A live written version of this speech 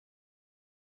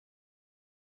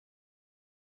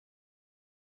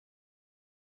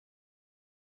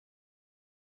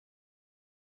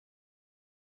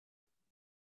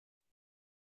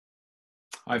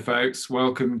Hi folks,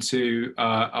 welcome to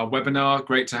our webinar.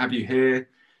 Great to have you here.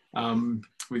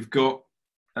 We've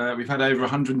had over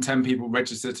 110 people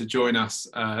register to join us,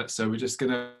 so we're just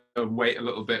going to wait a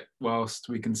little bit whilst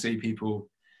we can see people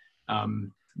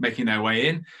making their way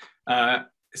in.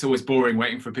 It's always boring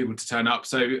waiting for people to turn up,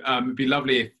 so it'd be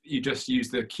lovely if you just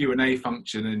use the Q&A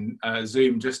function in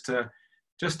Zoom just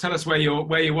tell us where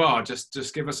you are.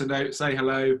 Just give us a note, say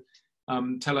hello,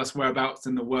 tell us whereabouts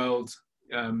in the world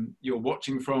you're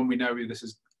watching from. We know we've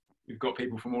got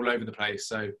people from all over the place,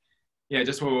 so yeah,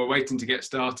 just while we're waiting to get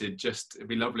started, it'd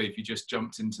be lovely if you just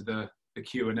jumped into the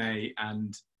Q&A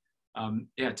and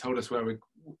yeah, told us where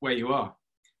you are.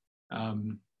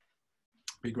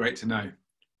 Be great to know.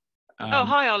 Oh,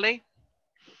 hi Ollie.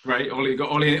 Great, Ollie.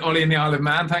 Got Ollie in the Isle of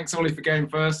Man. Thanks, Ollie, for going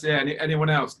first. Yeah, anyone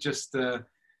else? Just in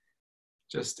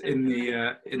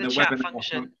the chat webinar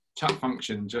function. Chat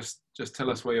function. Just tell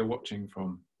us where you're watching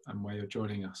from and where you're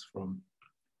joining us from.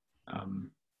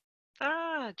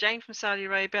 Jane from Saudi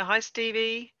Arabia. Hi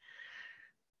Stevie.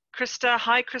 Krista.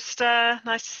 Hi Krista.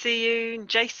 Nice to see you. And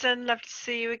Jason, lovely to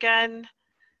see you again.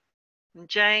 And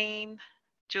Jane,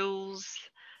 Jules,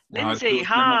 Lindsay.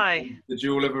 Hi. The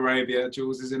Jewel of Arabia.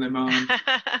 Jules is in Oman.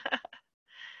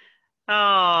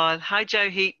 Oh, hi Joe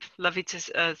Heap. Lovely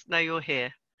to know you're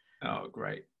here. Oh,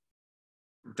 great.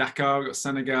 Dakar, we've got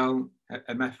Senegal,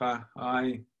 MFA,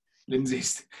 hi.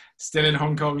 Lindsay's still in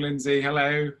Hong Kong, Lindsay,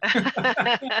 hello.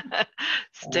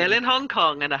 Still in Hong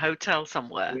Kong in a hotel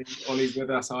somewhere. Ollie's with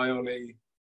us, hi Ollie.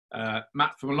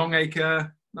 Matt from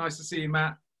Longacre, nice to see you,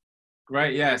 Matt.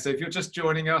 Great, yeah, so if you're just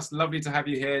joining us, lovely to have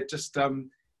you here.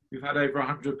 We've had over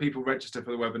 100 people register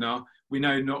for the webinar. We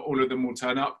know not all of them will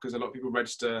turn up because a lot of people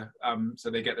register so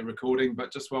they get the recording,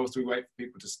 but just whilst we wait for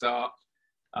people to start,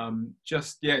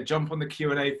 jump on the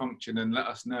Q&A function and let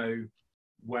us know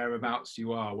whereabouts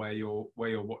you are, where you're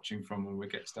watching from, and we'll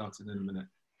get started in a minute.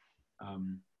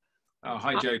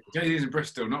 Hi Joe. Jodie's in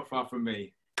Bristol, not far from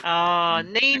me.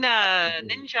 Nina,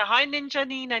 Ninja. Hi Ninja,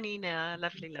 Nina.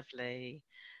 Lovely.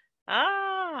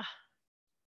 I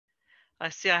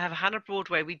see I have Hannah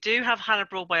Broadway. We do have Hannah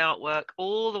Broadway artwork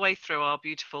all the way through our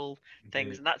beautiful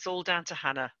things, and that's all down to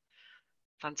Hannah.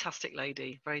 Fantastic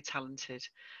lady, very talented.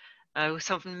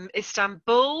 Some from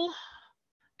Istanbul,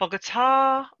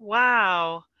 Bogota.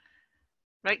 Wow.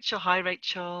 Rachel, hi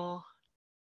Rachel.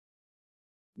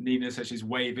 Nina says she's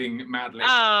waving madly.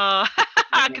 Oh,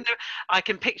 I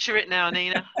can picture it now,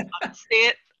 Nina. I can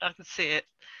see it.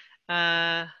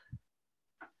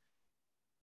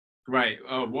 Great.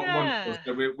 Oh, what wonderful!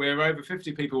 So we're over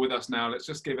 50 people with us now. Let's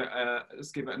just give it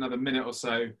another minute or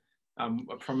so. I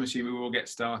promise you, we will get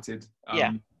started.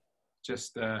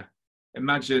 Just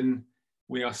imagine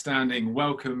we are standing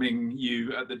welcoming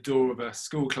you at the door of a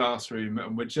school classroom,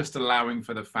 and we're just allowing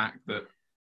for the fact that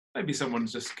maybe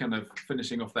someone's just kind of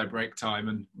finishing off their break time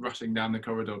and rushing down the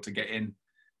corridor to get in.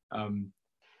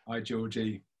 Hi,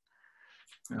 Georgie.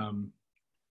 Hello,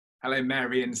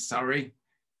 Mary in Surrey.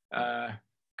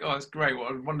 God, it's great.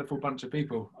 What a wonderful bunch of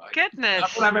people. Goodness. I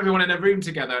want to have everyone in a room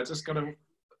together. I just want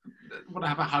to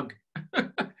have a hug.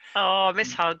 Oh,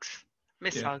 miss hugs.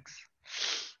 Hugs.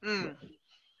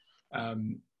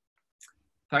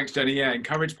 Thanks, Jenny. Yeah,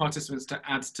 encourage participants to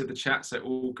add to the chat so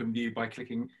all can view by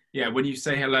clicking. Yeah, when you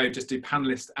say hello, just do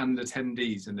panelists and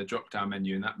attendees in the drop-down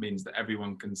menu, and that means that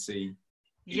everyone can see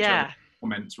each other's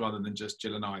comments rather than just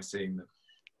Jill and I seeing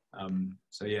them.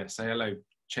 So yeah, say hello.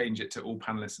 Change it to all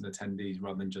panelists and attendees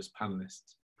rather than just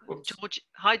panelists.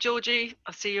 Hi, Georgie.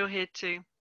 I see you're here too.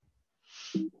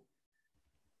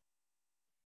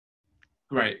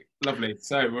 Great, lovely.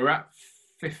 So we're at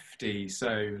 50.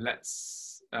 So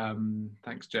let's,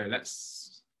 thanks, Joe.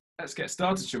 Let's get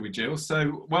started, shall we, Jill?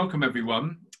 So welcome,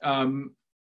 everyone.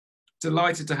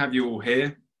 Delighted to have you all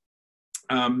here.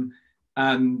 This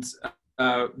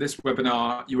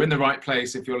webinar, you're in the right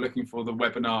place if you're looking for the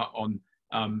webinar on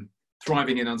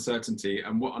thriving in uncertainty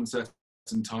and what uncertain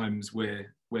times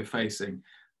we're facing.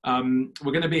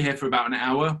 We're going to be here for about an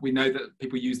hour. We know that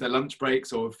people use their lunch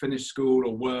breaks or finish school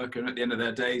or work and at the end of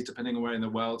their days, depending on where in the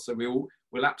world. So we'll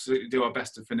absolutely do our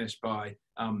best to finish by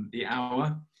the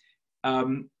hour.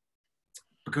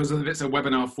 Because of it's a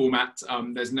webinar format,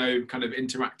 there's no kind of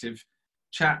interactive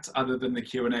chat other than the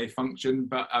Q&A function.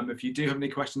 But if you do have any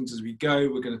questions as we go,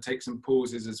 we're going to take some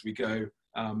pauses as we go,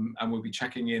 and we'll be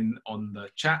checking in on the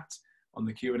chat, on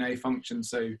the Q&A function.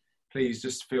 So please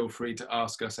just feel free to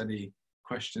ask us any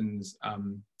questions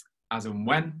as and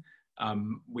when.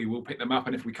 We will pick them up,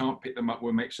 and if we can't pick them up,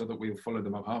 we'll make sure that we'll follow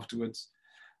them up afterwards.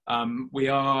 We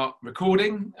are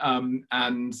recording,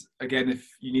 and again,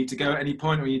 if you need to go at any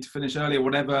point or you need to finish early or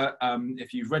whatever,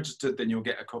 if you've registered, then you'll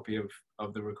get a copy of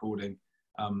the recording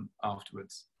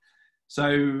afterwards.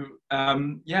 So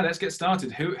yeah, let's get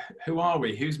started. Who are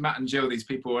we? Who's Matt and Gill? These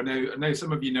people. I know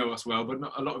some of you know us well, but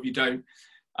not a lot of you don't.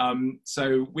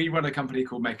 So we run a company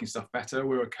called Making Stuff Better.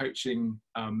 We're a coaching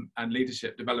and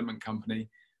leadership development company,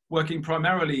 working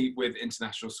primarily with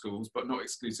international schools, but not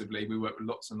exclusively. We work with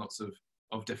lots and lots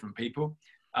of different people.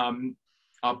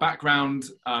 Our background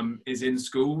is in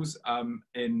schools,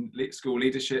 in school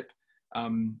leadership.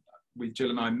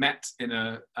 Jill and I met in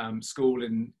a school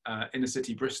in inner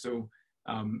city Bristol,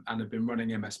 and have been running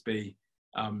MSB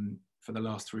for the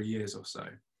last 3 years or so.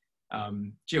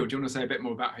 Jill, do you want to say a bit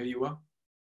more about who you are?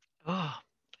 Oh,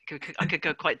 I could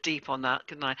go quite deep on that,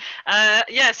 couldn't I?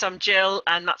 Yes, I'm Gill,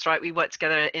 and that's right. We work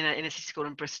together in a city school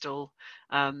in Bristol,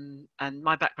 and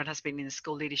my background has been in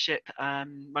school leadership,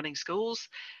 running schools,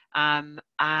 and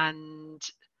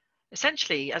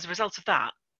essentially, as a result of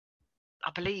that,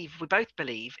 we both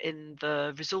believe in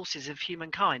the resources of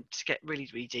humankind, to get really,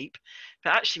 really deep.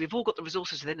 But actually, we've all got the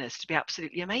resources within us to be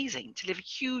absolutely amazing, to live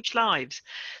huge lives.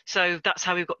 So that's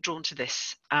how we got drawn to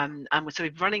this. And so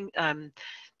we've been running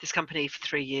this company for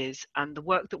 3 years, and the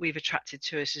work that we've attracted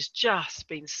to us has just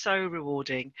been so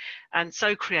rewarding and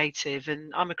so creative.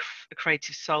 And I'm a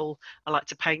creative soul. I like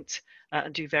to paint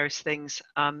and do various things,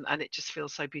 and it just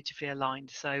feels so beautifully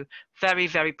aligned. So very,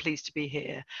 very pleased to be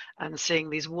here, and seeing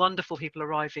these wonderful people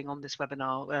arriving on this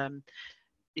webinar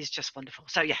is just wonderful.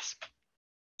 So yes,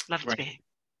 lovely to be here.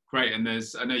 Great, and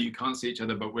I know you can't see each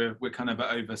other, but we're kind of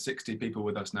at over 60 people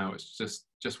with us now. It's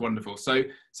just wonderful. So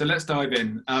let's dive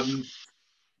in.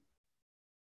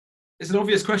 It's an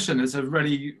obvious question. It's a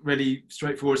really, really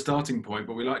straightforward starting point,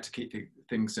 but we like to keep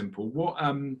things simple. What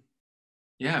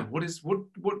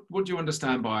do you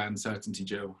understand by uncertainty,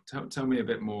 Jill? Tell me a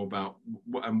bit more about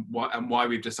why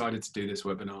we've decided to do this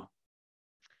webinar.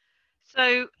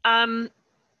 So,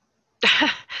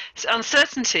 so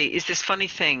uncertainty is this funny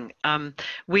thing.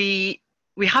 We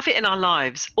have it in our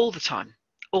lives all the time,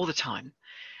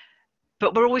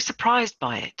 but we're always surprised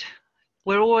by it.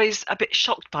 We're always a bit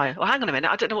shocked by it. Well, hang on a minute,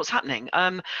 I don't know what's happening.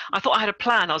 I thought I had a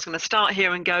plan. I was going to start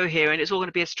here and go here, and it's all going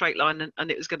to be a straight line,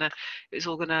 and it's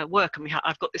all going to work. And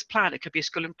I've got this plan. It could be a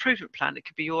school improvement plan. It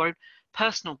could be your own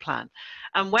personal plan.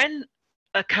 And when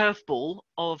a curveball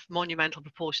of monumental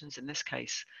proportions, in this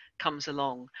case, comes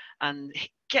along and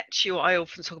gets you, I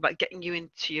often talk about getting you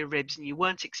into your ribs, and you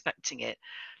weren't expecting it,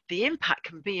 the impact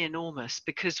can be enormous,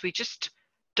 because we just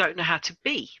don't know how to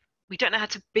be. We don't know how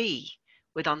to be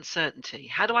with uncertainty.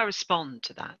 How do I respond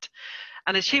to that?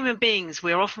 And as human beings,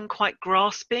 we're often quite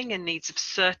grasping in needs of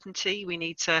certainty. We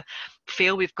need to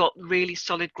feel we've got really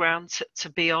solid ground to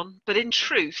be on. But in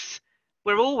truth,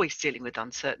 we're always dealing with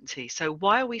uncertainty. So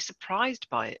why are we surprised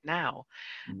by it now?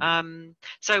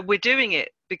 So we're doing it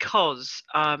because,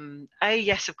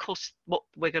 yes, of course, what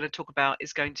we're going to talk about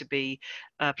is going to be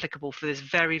applicable for this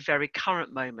very, very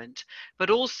current moment, but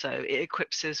also it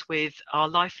equips us with our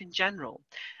life in general.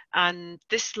 And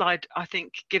this slide, I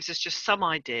think, gives us just some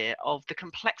idea of the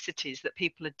complexities that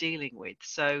people are dealing with.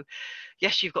 So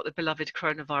yes, you've got the beloved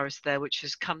coronavirus there, which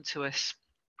has come to us.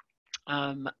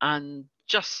 And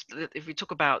just if we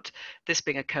talk about this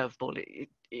being a curveball,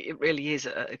 it really is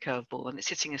a curveball, and it's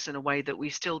hitting us in a way that we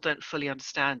still don't fully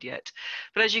understand yet.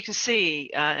 But as you can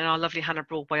see in our lovely Hannah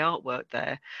Broadway artwork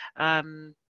there,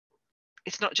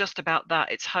 it's not just about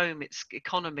that. It's home, it's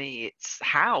economy, it's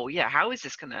how is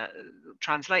this going to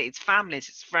translate? It's families,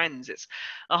 it's friends, it's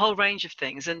a whole range of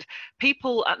things. And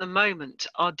people at the moment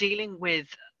are dealing with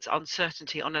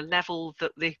uncertainty on a level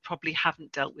that they probably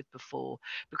haven't dealt with before,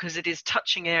 because it is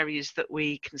touching areas that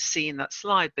we can see in that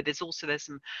slide, but there's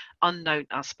some unknown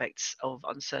aspects of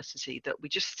uncertainty that we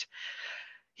just,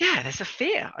 there's a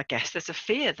fear, I guess. There's a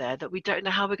fear there that we don't know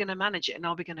how we're going to manage it and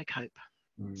how we're going to cope.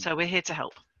 So we're here to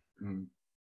help.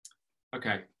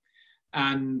 Okay,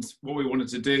 and what we wanted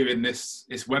to do in this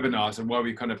webinar, and why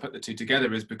we kind of put the two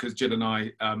together, is because Jill and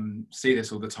I see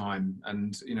this all the time,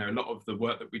 and a lot of the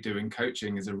work that we do in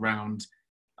coaching is around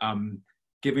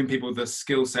giving people the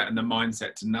skill set and the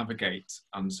mindset to navigate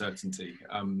uncertainty,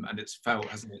 and it's felt,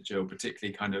 hasn't it, Jill,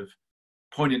 particularly kind of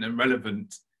poignant and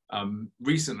relevant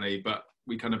recently, but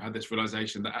we kind of had this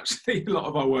realization that actually a lot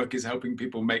of our work is helping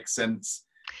people make sense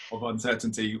of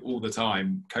uncertainty all the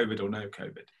time, COVID or no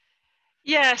COVID.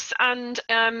 Yes, and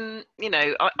I'm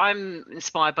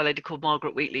inspired by a lady called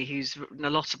Margaret Wheatley, who's written a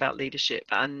lot about leadership,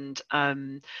 and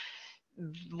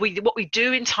what we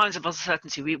do in times of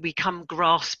uncertainty, we become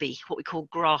graspy, what we call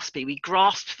graspy. We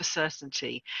grasp for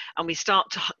certainty, and we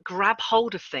start to grab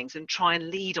hold of things and try and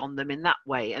lead on them in that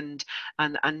way, and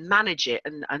manage it,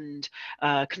 and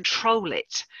control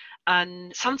it.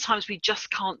 And sometimes we just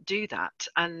can't do that.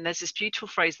 And there's this beautiful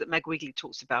phrase that Meg Wigley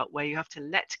talks about, where you have to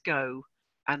let go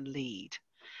and lead.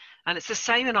 And it's the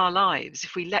same in our lives.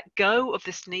 If we let go of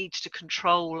this need to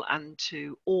control and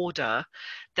to order,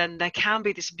 then there can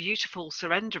be this beautiful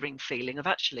surrendering feeling of,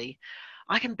 actually,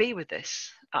 I can be with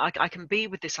this. I can be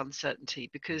with this uncertainty,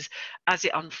 because as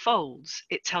it unfolds,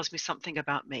 it tells me something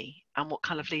about me and what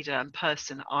kind of leader and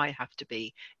person I have to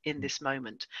be in this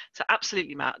moment. So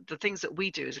absolutely, Matt, the things that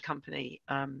we do as a company,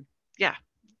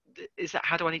 is that,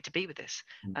 how do I need to be with this,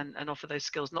 and offer those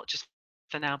skills, not just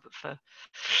for now, but for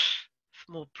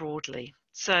more broadly.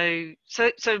 So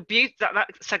that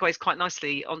segues quite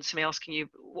nicely onto me asking you,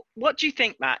 what do you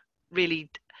think, Matt, really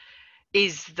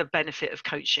is the benefit of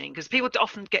coaching? Because people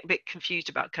often get a bit confused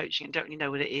about coaching and don't really know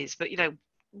what it is. But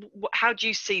how do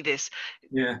you see this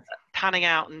panning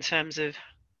out in terms of?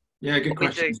 Yeah, good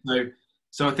question.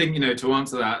 So I think, to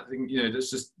answer that, I think,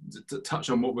 let's just to touch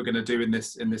on what we're going to do in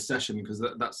this session, because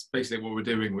that's basically what we're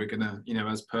doing. We're going to,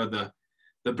 as per the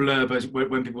blurb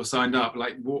when people signed up,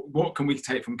 like what can we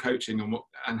take from coaching,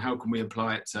 and how can we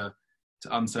apply it to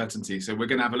uncertainty. So we're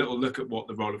going to have a little look at what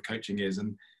the role of coaching is,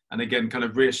 and again, kind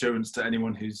of reassurance to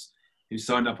anyone who's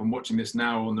signed up and watching this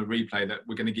now on the replay, that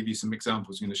we're going to give you some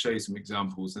examples. We're going to show you some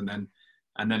examples, and then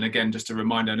again, just a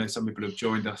reminder, I know some people have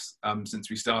joined us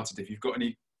since we started. If you've got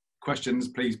any questions,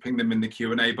 please ping them in the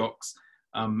Q&A box,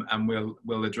 and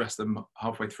we'll address them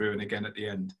halfway through and again at the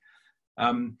end.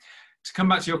 To come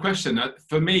back to your question,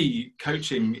 for me,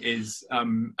 coaching is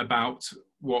about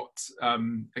what,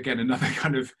 again, another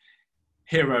kind of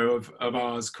hero of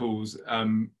ours calls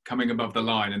coming above the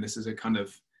line. And this is a kind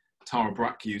of, Tara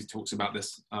Brach talks about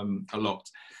this a lot.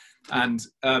 And,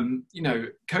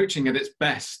 coaching at its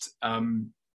best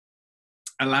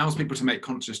allows people to make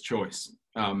conscious choice.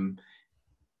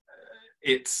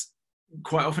 It's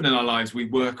quite often in our lives, we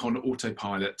work on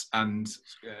autopilot and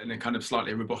in a kind of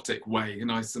slightly robotic way.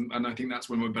 And I think that's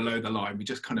when we're below the line. We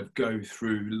just kind of go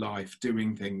through life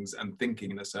doing things and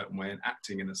thinking in a certain way and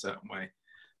acting in a certain way.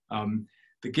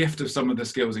 The gift of some of the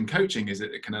skills in coaching is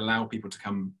that it can allow people to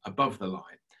come above the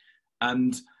line.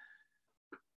 And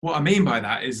what I mean by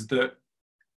that is that,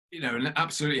 and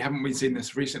absolutely haven't we seen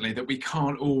this recently, that we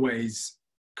can't always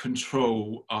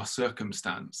control our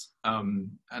circumstance.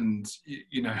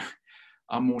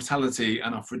 Our mortality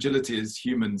and our fragility as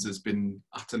humans has been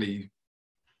utterly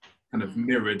kind of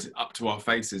mirrored up to our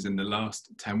faces in the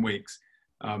last 10 weeks.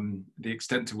 The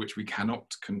extent to which we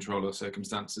cannot control our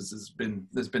circumstances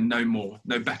there's been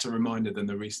no better reminder than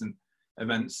the recent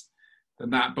events than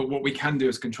that. But what we can do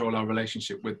is control our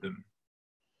relationship with them.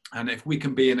 And if we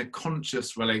can be in a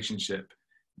conscious relationship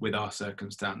with our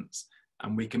circumstance,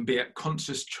 and we can be at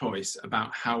conscious choice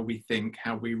about how we think,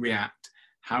 how we react,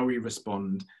 how we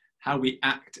respond, how we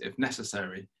act if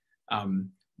necessary,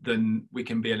 then we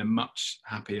can be in a much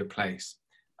happier place.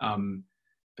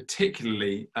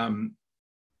 Particularly when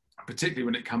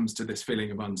it comes to this feeling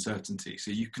of uncertainty.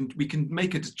 So we can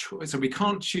make a choice. So we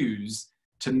can't choose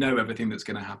to know everything that's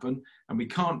going to happen, and we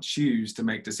can't choose to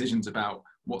make decisions about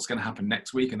what's going to happen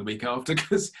next week and the week after,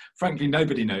 because frankly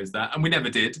nobody knows that, and we never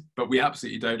did, but we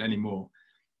absolutely don't anymore.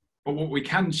 But what we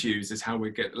can choose is how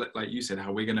we get, like you said,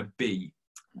 how we're going to be.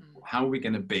 How are we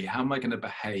going to be? How am I going to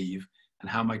behave? And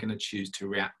how am I going to choose to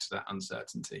react to that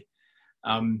uncertainty?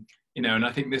 And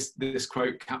I think this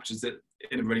quote captures it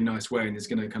in a really nice way, and is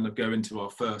going to kind of go into our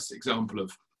first example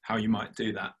of how you might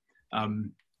do that.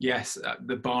 Yes,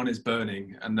 the barn is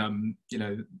burning, and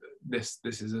this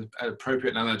is an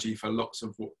appropriate analogy for lots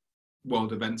of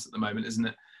world events at the moment, isn't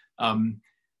it?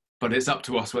 But it's up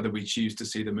to us whether we choose to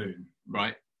see the moon,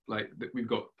 right? Like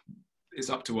it's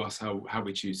up to us how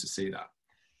we choose to see that.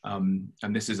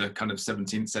 And this is a kind of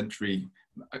 17th century,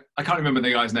 I can't remember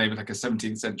the guy's name, but like a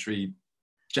 17th century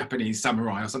Japanese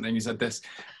samurai or something. He said this,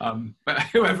 but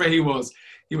whoever he was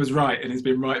right, and he's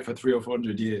been right for 300 or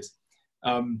 400 years.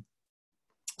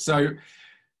 So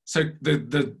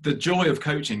the joy of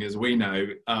coaching, as we know,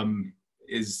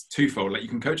 is twofold. Like, you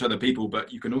can coach other people,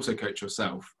 but you can also coach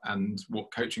yourself. And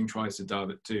what coaching tries to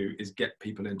do is get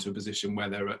people into a position where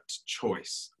they're at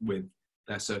choice with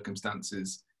their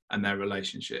circumstances and their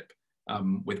relationship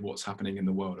with what's happening in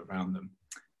the world around them.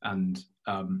 And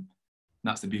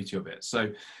that's the beauty of it.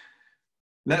 So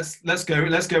let's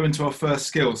go into our first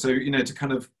skill. So, to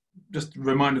kind of just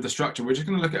remind of the structure, we're just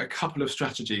going to look at a couple of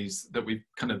strategies that we've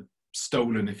kind of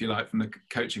stolen, if you like, from the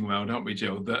coaching world, aren't we,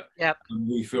 Gill? That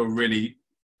we feel really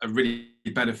are really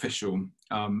beneficial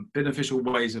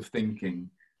ways of thinking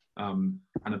and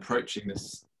approaching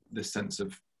this sense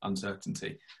of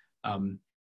uncertainty.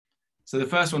 So the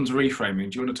first one's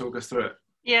reframing. Do you want to talk us through it?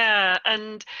 Yeah,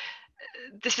 and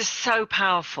this is so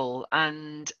powerful,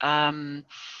 and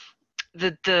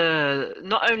the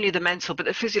not only the mental but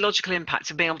the physiological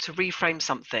impact of being able to reframe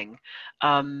something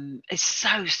is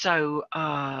so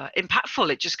impactful.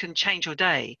 It just can change your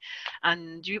day.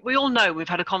 And we all know, we've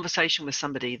had a conversation with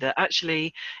somebody that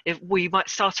actually, if we might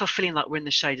start off feeling like we're in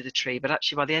the shade of the tree, but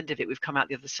actually by the end of it we've come out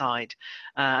the other side.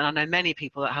 And I know many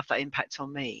people that have that impact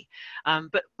on me,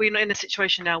 but we're in a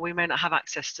situation now we may not have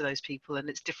access to those people, and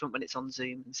it's different when it's on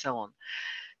Zoom and so on.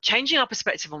 Changing our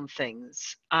perspective on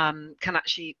things can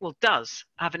actually, well, does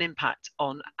have an impact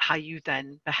on how you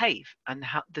then behave and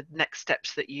how the next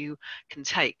steps that you can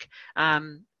take.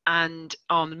 And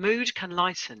on the mood can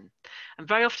lighten. And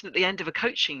very often at the end of a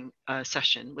coaching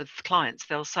session with clients,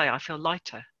 they'll say, I feel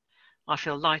lighter. I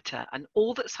feel lighter. And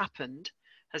all that's happened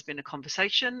has been a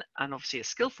conversation, and obviously a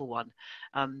skillful one,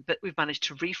 but we've managed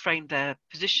to reframe their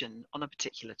position on a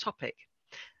particular topic.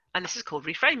 And this is called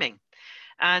reframing.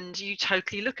 And you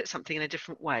totally look at something in a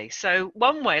different way. So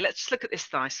one way, let's just look at this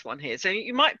nice one here. So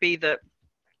you might be that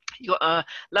you've got a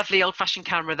lovely old-fashioned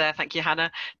camera there, thank you, Hannah,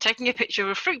 taking a picture of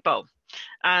a fruit bowl.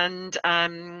 And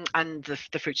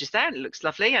the fruit is there, and it looks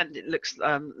lovely, and it looks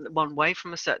one way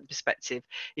from a certain perspective.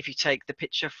 If you take the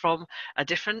picture from a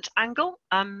different angle,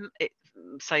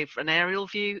 say for an aerial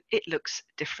view, it looks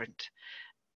different.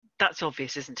 That's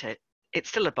obvious, isn't it? It's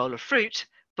still a bowl of fruit,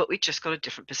 but we've just got a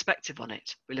different perspective on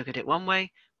it. We look at it one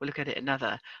way, we look at it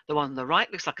another. The one on the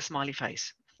right looks like a smiley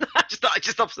face. I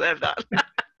just observed that.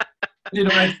 You know,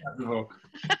 that before.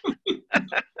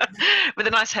 With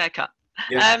a nice haircut.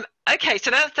 Yeah. Okay, so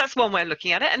that's one way of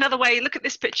looking at it. Another way, look at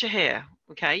this picture here.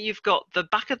 Okay, you've got the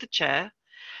back of the chair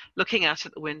looking out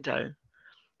at the window.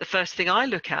 The first thing I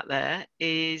look at there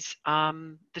is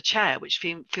the chair, which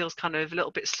feels kind of a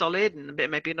little bit solid and a bit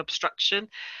maybe an obstruction,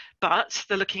 but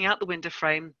they're looking out the window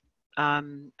frame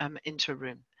into a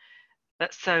room.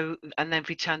 And then if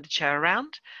we turn the chair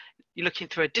around, you're looking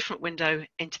through a different window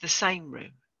into the same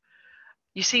room.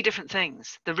 You see different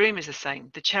things. The room is the same.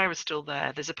 The chair is still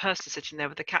there. There's a person sitting there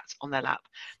with a cat on their lap,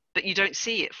 but you don't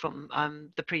see it from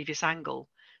the previous angle.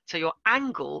 So your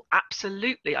angle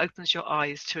absolutely opens your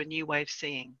eyes to a new way of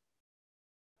seeing.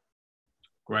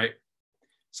 Great.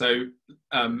 So,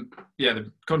 yeah,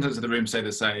 the contents of the room stay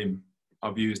the same.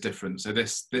 Our view is different. So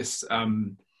this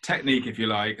technique, if you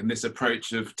like, and this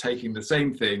approach of taking the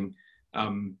same thing,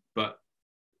 but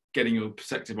getting your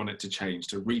perspective on it to change,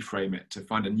 to reframe it, to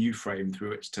find a new frame through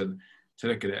which to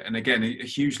look at it. And again, a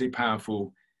hugely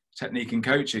powerful technique in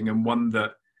coaching, and one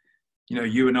that, you know,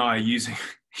 you and I are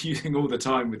using all the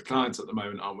time with clients at the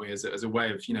moment, aren't we? As a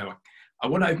way of, you know, I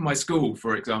want to open my school,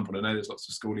 for example. I know there's lots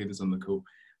of school leaders on the call.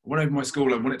 I want to open my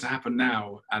school. I want it to happen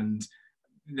now. And,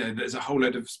 you know, there's a whole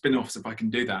load of spin-offs if I can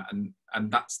do that. And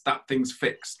that thing's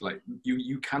fixed. Like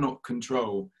you cannot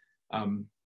control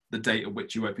the date at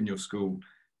which you open your school.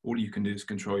 All you can do is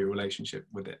control your relationship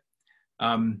with it.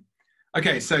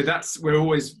 Okay, so it's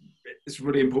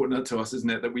really important to us,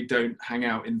 isn't it, that we don't hang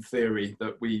out in theory,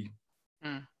 that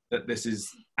that this is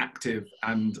active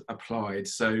and applied.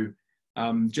 So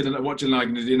what Gill and I are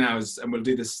going to do now is, and we'll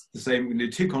do this the same, we're going to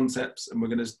do two concepts, and we're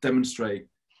going to demonstrate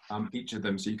each of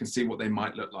them so you can see what they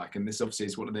might look like. And this obviously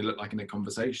is what they look like in a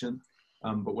conversation,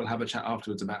 but we'll have a chat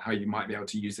afterwards about how you might be able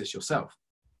to use this yourself.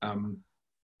 And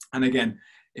again,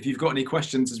 if you've got any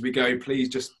questions as we go, please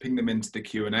just ping them into the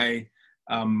Q&A.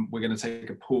 We're going to take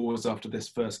a pause after this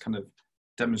first kind of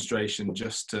demonstration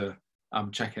just to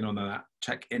check in on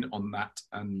that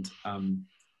and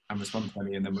respond to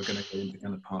any, and then we're going to go into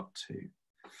kind of part two.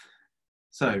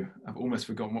 So I've almost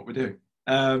forgotten what we're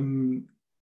doing.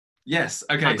 Yes,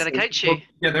 okay. I'm going to coach you.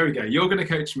 Yeah, there we go. You're going to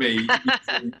coach me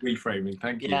reframing.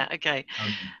 Thank you. Yeah, okay.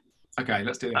 Okay,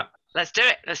 let's do that. Let's do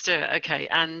it. Okay.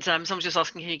 And someone's just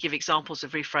asking, can you give examples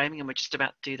of reframing? And we're just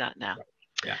about to do that now.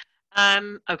 Yeah.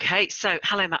 Okay. So,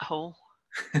 hello, Matt Hall.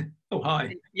 Oh,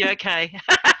 hi. You okay?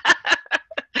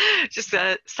 Just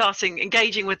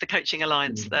engaging with the Coaching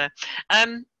Alliance there.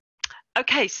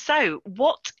 Okay. So,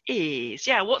 what's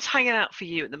hanging out for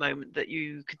you at the moment that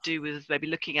you could do with maybe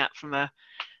looking at from a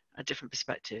different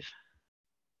perspective?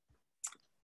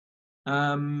 What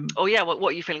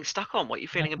are you feeling stuck on? What are you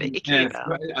feeling a bit icky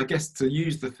about? I guess to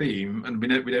use the theme, and we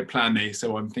don't plan these,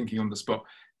 so I'm thinking on the spot.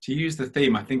 To use the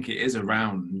theme, I think it is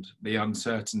around the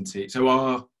uncertainty. So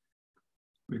I've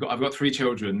got three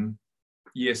children,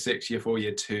 year 6, year 4,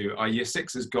 year 2. Our year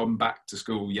 6 has gone back to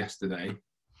school yesterday.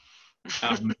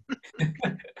 I'm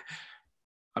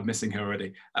missing her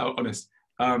already. Honest.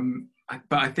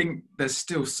 But I think there's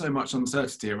still so much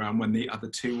uncertainty around when the other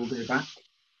two will go back.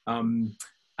 And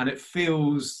it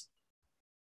feels,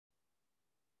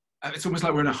 it's almost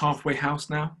like we're in a halfway house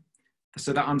now.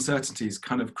 So that uncertainty is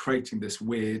kind of creating this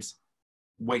weird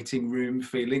waiting room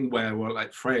feeling where, well,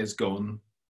 like Freya's gone.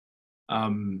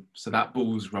 So that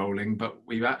ball's rolling, but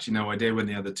we've actually no idea when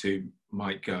the other two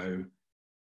might go.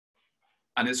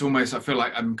 And it's almost, I feel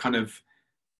like I'm kind of,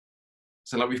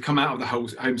 so like we've come out of the whole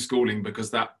homeschooling because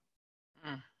that,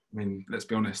 I mean, let's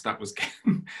be honest, that was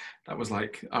that was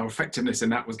like our effectiveness in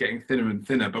that was getting thinner and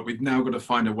thinner. But we've now got to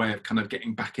find a way of kind of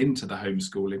getting back into the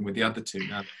homeschooling with the other two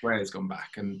now that Freya's gone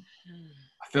back. And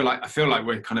I feel like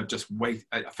we're kind of just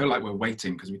I feel like we're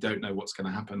waiting because we don't know what's going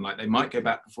to happen. Like they might go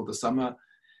back before the summer,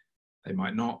 they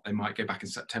might not. They might go back in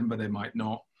September, they might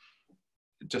not.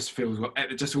 It just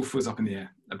all feels up in the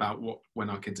air about when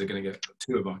our kids are going to get.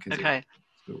 Two of our kids. Okay.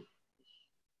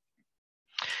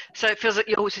 So it feels like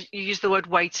you use the word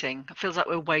waiting. It feels like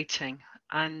we're waiting,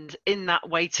 and in that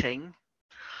waiting,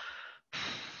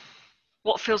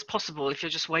 what feels possible if you're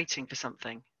just waiting for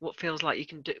something? What feels like you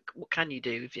can do? What can you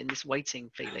do in this waiting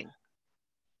feeling?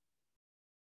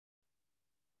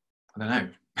 I don't know.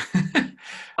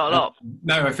 A lot.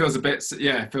 No, it feels a bit.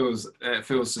 Yeah, it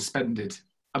feels suspended.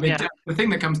 I mean, the thing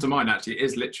that comes to mind actually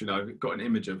is literally I've got an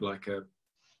image of like a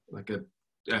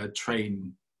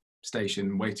train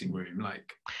station waiting room.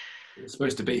 Like it's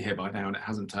supposed to be here by now and it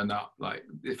hasn't turned up. Like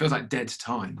it feels like dead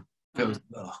time. It feels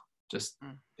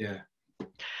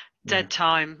dead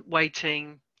time,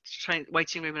 waiting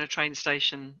room in a train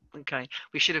station. Okay,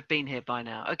 we should have been here by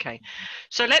now. Okay,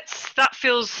 so that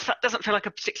doesn't feel like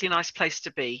a particularly nice place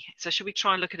to be. So should we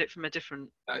try and look at it from a different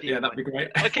yeah, that'd be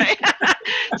great. Okay.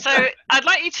 So I'd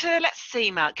like you to, let's see,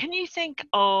 Matt, can you think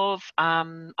of I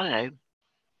don't know,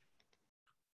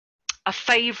 a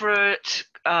favorite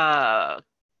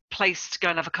place to go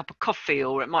and have a cup of coffee,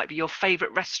 or it might be your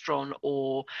favorite restaurant,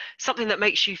 or something that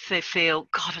makes you feel,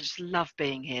 God, I just love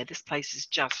being here. This place is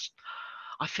just,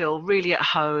 I feel really at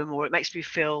home, or it makes me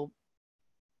feel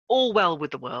all well with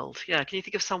the world. Yeah, can you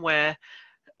think of somewhere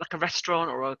like a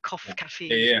restaurant or a cafe?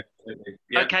 Yeah, totally.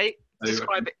 Yeah. Okay, So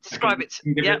describe it. I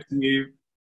can give it to you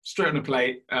straight on a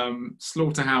plate.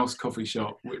 Slaughterhouse Coffee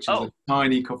Shop, which is a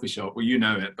tiny coffee shop. Well, you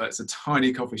know it, but it's a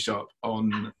tiny coffee shop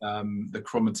on the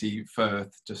Cromarty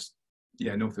Firth, just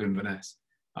north of Inverness.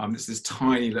 It's this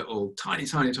tiny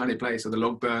place with a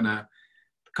log burner.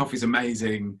 The coffee's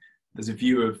amazing. There's a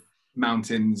view of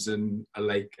mountains and a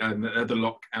lake and the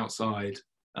loch outside.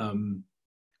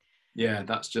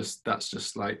 That's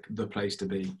just like the place to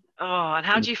be. Oh, and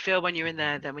how do you feel when you're in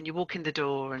there then, when you walk in the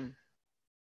door? And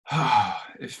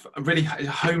it's really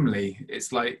homely.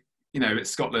 It's like,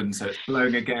 it's Scotland, so it's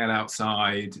blowing a gale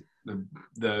outside,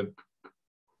 the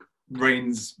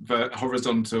rain's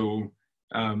horizontal,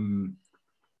 and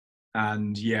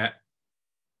yet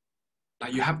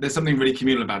there's something really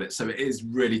communal about it. So it is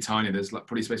really tiny. There's like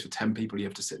probably space for 10 people. You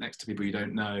have to sit next to people you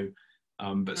don't know.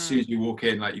 But as soon as you walk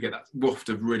in, like you get that waft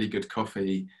of really good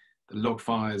coffee, the log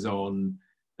fire's on,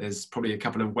 there's probably a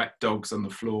couple of wet dogs on the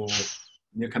floor.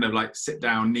 You kind of like sit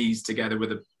down, knees together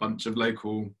with a bunch of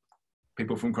local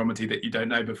people from Cromarty that you don't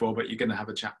know before, but you're going to have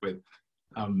a chat with.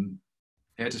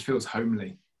 It just feels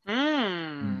homely.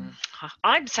 I'm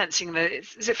sensing that.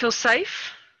 Does it feel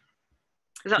safe?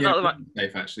 Is that not the right?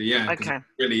 Safe, actually, yeah. Okay.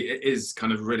 It is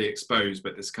kind of really exposed,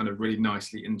 but this kind of really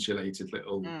nicely insulated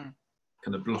little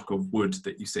kind of block of wood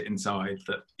that you sit inside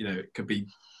that, it could be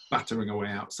battering away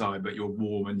outside, but you're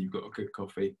warm and you've got a good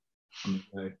coffee on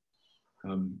the go.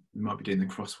 You might be doing the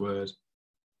crossword.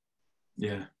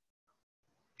 Yeah.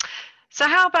 So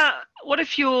how about, what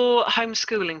if you're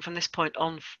homeschooling from this point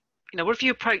on? What if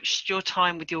you approached your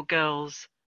time with your girls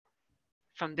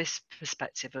from this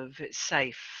perspective of it's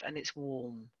safe and it's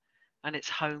warm and it's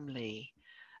homely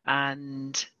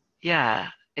and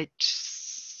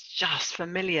it's just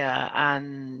familiar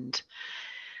and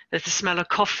there's the smell of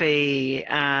coffee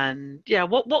and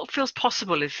what feels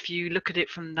possible if you look at it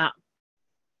from that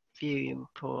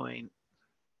viewpoint,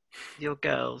 your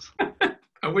girls?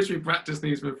 I wish we practiced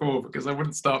these before because I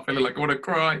wouldn't start feeling like I want to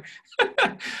cry.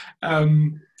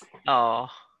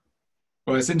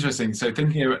 Well, it's interesting. So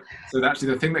actually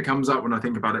the thing that comes up when I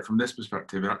think about it from this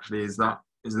perspective actually is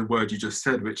the word you just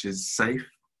said, which is safe.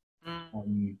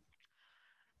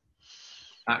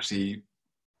 Actually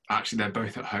they're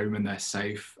both at home and they're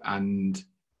safe and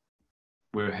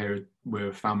we're here, we're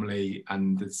a family,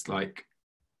 and it's like,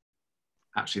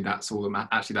 actually that's all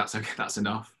actually that's okay, that's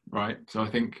enough, right? So I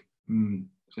think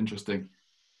it's interesting.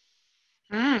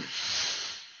 I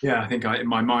think in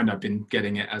my mind I've been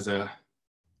getting it as a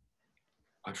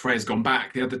like Freya's gone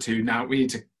back. The other two now we need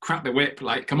to crack the whip.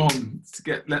 Like, come on,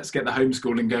 let's get the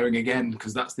homeschooling going again,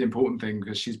 because that's the important thing.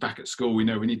 Because she's back at school, we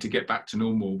know we need to get back to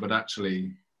normal. But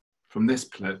actually, from this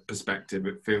perspective,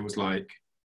 it feels like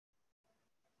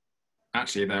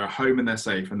actually they're at home and they're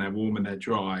safe and they're warm and they're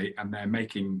dry and they're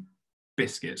making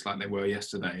biscuits like they were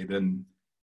yesterday. Then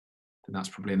that's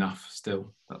probably enough.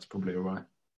 Still, that's probably all right.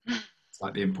 It's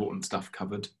like the important stuff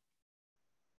covered.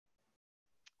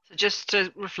 So just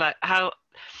to reflect,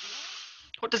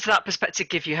 what does that perspective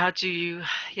give you? How do you,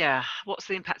 what's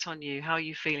the impact on you? How are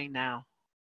you feeling now?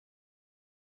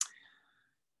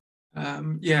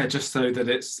 Just so that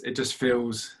it just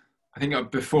feels, I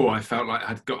think before I felt like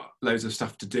I'd got loads of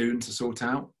stuff to do and to sort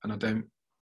out, and I don't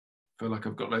feel like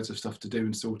I've got loads of stuff to do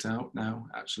and sort out now.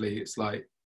 Actually, it's like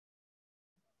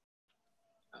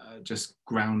just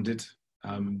grounded.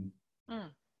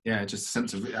 Just a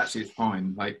sense of actually it's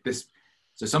fine. Like this,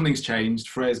 so something's changed.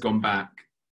 Freya's gone back,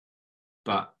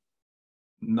 but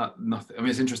nothing. I mean,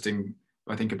 it's interesting.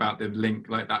 I think about the link,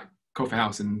 like that coffee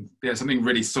house, and something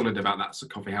really solid about that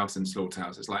coffee house and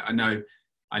slaughterhouse. It's like I know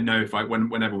if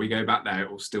whenever we go back there,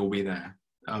 it will still be there.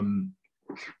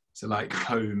 So like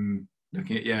home,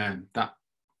 looking at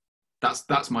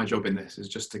that's my job in this, is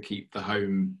just to keep them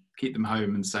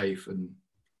home and safe, and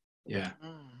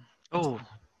Oh,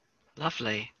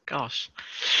 lovely. Gosh.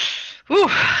 Ooh,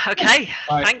 okay.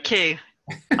 Right. Thank you.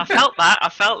 I felt that.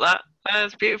 That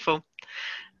was beautiful.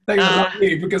 Thanks a lot,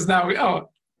 you, because now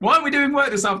why are we doing work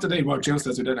this afternoon? Well, Jill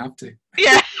says we don't have to.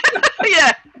 Yeah.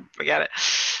 Forget it.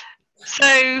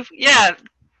 So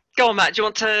go on, Matt. Do you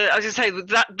want to? I was going to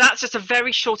say that's just a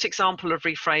very short example of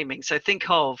reframing. So think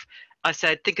of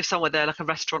somewhere there like a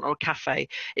restaurant or a cafe.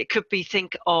 It could be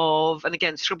think of, and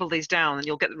again, scribble these down and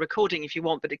you'll get the recording if you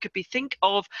want, but it could be think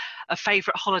of a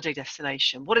favorite holiday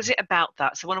destination. What is it about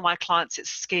that? So one of my clients, it's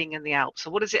skiing in the Alps.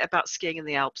 So what is it about skiing in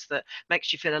the Alps that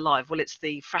makes you feel alive? Well, it's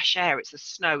the fresh air, it's the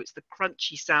snow, it's the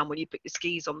crunchy sound when you put your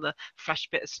skis on the fresh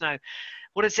bit of snow.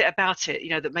 What is it about it,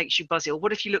 that makes you buzzy? Or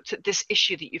what if you looked at this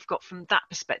issue that you've got from that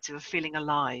perspective of feeling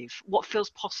alive? What feels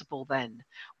possible then?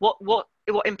 What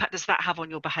impact does that have on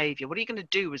your behaviour? What are you going to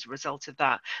do as a result of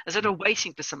that? Instead of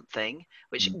waiting for something,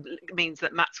 which means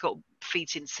that Matt's got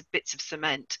feet in bits of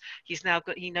cement, he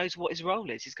knows what his role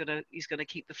is. He's going to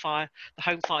keep the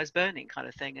home fires burning, kind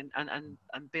of thing,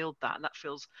 and build that. And that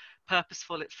feels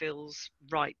purposeful. It feels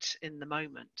right in the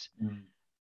moment.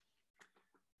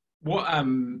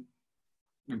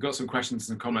 We've got some questions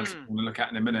and comments we're going to look at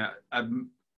in a minute.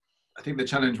 I think the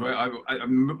challenge, where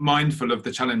I'm mindful of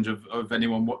the challenge of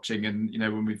anyone watching, and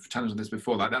when we've challenged this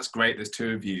before, like that's great. There's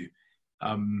two of you.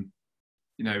 I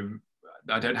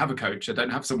don't have a coach. I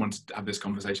don't have someone to have this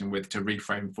conversation with to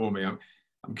reframe for me.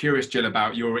 I'm curious, Jill,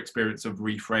 about your experience of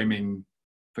reframing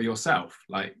for yourself.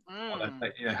 Like,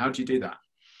 how do you do that?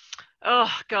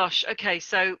 Oh gosh. Okay.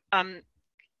 So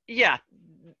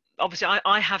obviously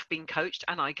I have been coached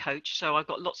and I coach, so I've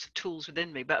got lots of tools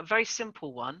within me, but a very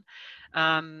simple one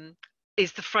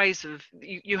is the phrase of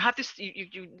you have this,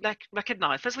 you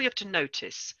recognize, first of all, you have to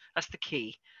notice. That's the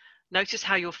key. Notice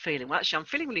how you're feeling. Well, actually, I'm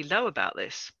feeling really low about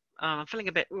this. I'm feeling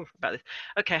a bit about this.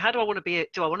 Okay, how do I want to be?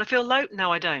 Do I want to feel low?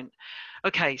 No, I don't.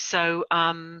 Okay, so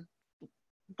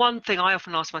one thing I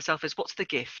often ask myself is, what's the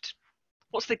gift?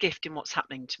 What's the gift in what's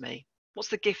happening to me? What's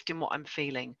the gift in what I'm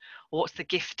feeling? Or what's the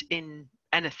gift in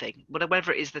anything,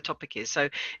 whatever it is the topic is? So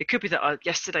it could be that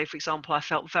yesterday, for example, I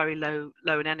felt very low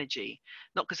in energy,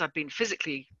 not because I've been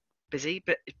physically busy,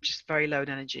 but just very low in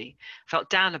energy. Felt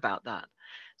down about that.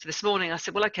 So this morning I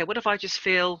said, well, okay, what if I just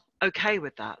feel okay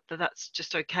with that's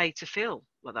just okay to feel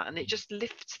like that, and it just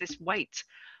lifts this weight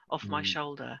off my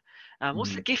shoulder.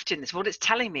 What's the gift in this? What it's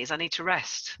telling me is I need to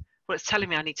rest. What it's telling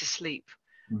me, I need to sleep.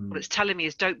 What it's telling me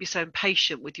is don't be so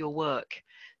impatient with your work.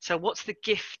 So what's the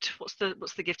gift? What's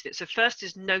the gift in it? So first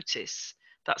is notice.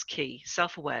 That's key.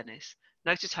 Self-awareness.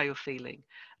 Notice how you're feeling.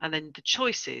 And then the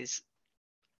choice is,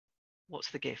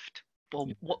 what's the gift? Or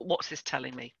what's this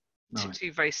telling me? Nice.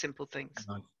 Two very simple things.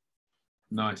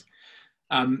 Nice.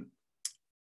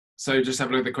 So just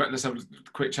have a look at let's have a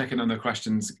quick check in on the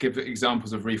questions, give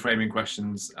examples of reframing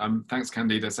questions. Thanks,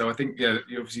 Candida. So I think, you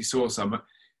obviously saw some.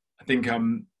 I think,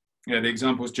 the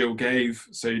examples Jill gave.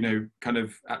 So, kind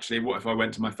of actually, what if I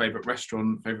went to my favorite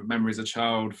restaurant, favorite memory as a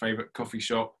child, favorite coffee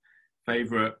shop,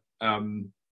 favorite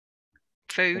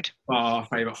food, bar,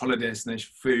 favorite holiday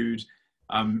destination, food.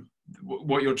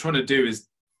 What you're trying to do is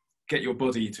get your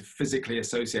body to physically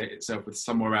associate itself with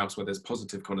somewhere else where there's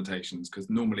positive connotations.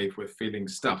 Because normally if we're feeling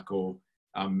stuck or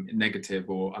negative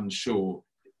or unsure,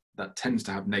 that tends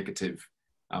to have negative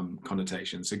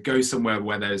connotations. So go somewhere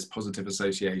where there's positive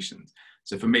associations.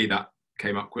 So for me, that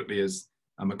came up quickly as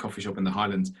a coffee shop in the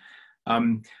Highlands.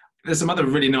 There's some other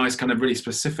really nice kind of really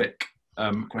specific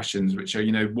questions, which are,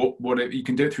 you know, what you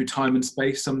can do it through time and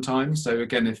space sometimes. So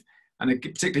again,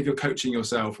 particularly if you're coaching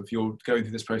yourself, if you're going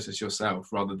through this process yourself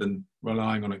rather than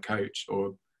relying on a coach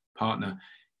or partner,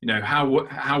 you know, how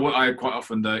I quite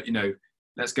often you know,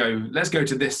 let's go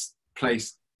to this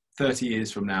place 30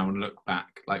 years from now and look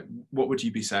back. Like, what would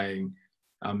you be saying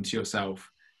to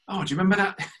yourself? Oh, do you remember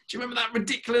that? Do you remember that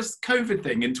ridiculous COVID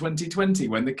thing in 2020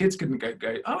 when the kids couldn't go?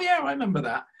 Oh yeah, I remember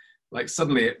that. Like,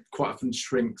 suddenly it quite often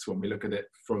shrinks when we look at it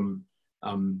from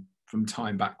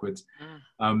time backwards.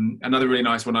 Another really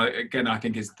nice one, again, I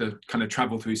think, is the kind of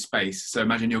travel through space. So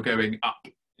imagine you're going up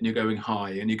and you're going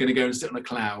high, and you're going to go and sit on a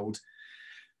cloud.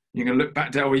 You're going to look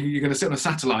back down, or you're going to sit on a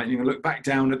satellite, and you're going to look back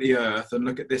down at the Earth and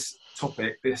look at this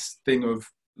topic, this thing of,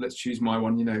 let's choose my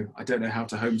one, you know, I don't know how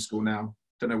to homeschool now,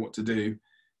 don't know what to do.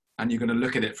 And you're going to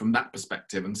look at it from that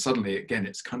perspective, and suddenly, again,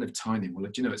 it's kind of tiny. Well,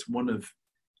 you know, it's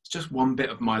just one bit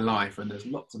of my life, and there's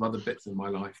lots of other bits of my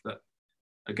life that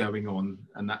are going on,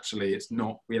 and actually it's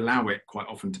not, we allow it quite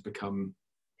often to become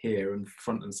here and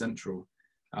front and central.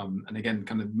 And again,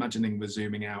 kind of imagining the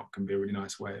zooming out can be a really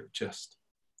nice way of just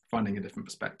finding a different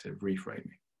perspective,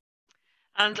 reframing.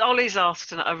 And Ollie's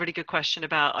asked a really good question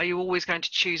about, are you always going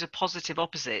to choose a positive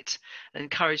opposite and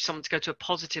encourage someone to go to a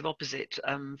positive opposite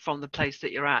from the place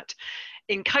that you're at?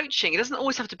 In coaching, it doesn't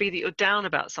always have to be that you're down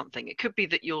about something. It could be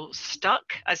that you're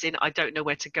stuck, as in, I don't know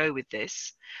where to go with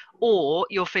this, or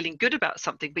you're feeling good about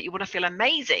something, but you want to feel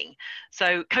amazing.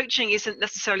 So coaching isn't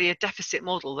necessarily a deficit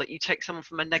model that you take someone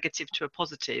from a negative to a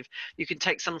positive. You can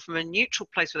take someone from a neutral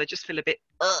place where they just feel a bit,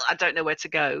 I don't know where to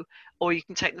go, or you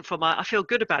can take them from, I feel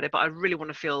good about it, but I really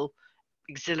want to feel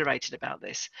exhilarated about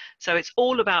this. So it's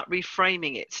all about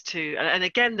reframing it to, and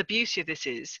again, the beauty of this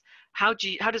is, how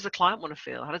does the client want to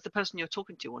feel? How does the person you're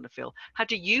talking to want to feel? How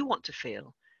do you want to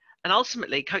feel? And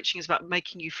ultimately, coaching is about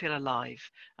making you feel alive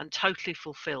and totally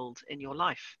fulfilled in your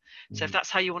life. So if that's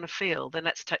how you want to feel, then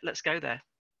let's go there.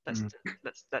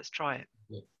 Let's try it.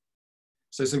 Yeah.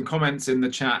 So some comments in the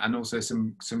chat and also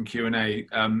some Q&A.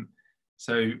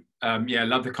 Yeah,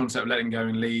 love the concept of letting go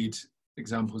and lead.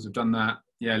 Examples have done that.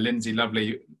 Yeah, Lindsay,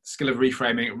 lovely. Skill of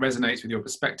reframing, it resonates with your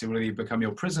perspective. Will you become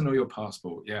your prison or your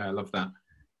passport? Yeah, I love that.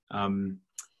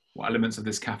 What elements of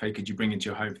this cafe could you bring into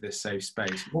your home for this safe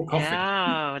space? More coffee.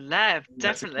 Yeah,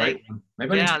 definitely.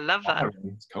 Maybe I love that.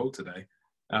 It's cold today.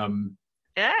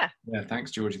 Yeah,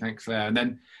 thanks, Georgie. Thanks, Claire. And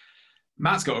then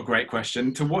Matt's got a great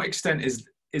question. To what extent is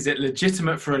it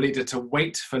legitimate for a leader to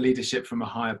wait for leadership from a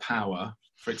higher power,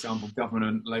 for example,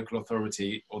 government, local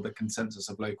authority, or the consensus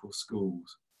of local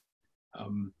schools?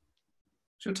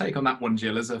 What's your take on that one,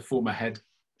 Gill, as a former head?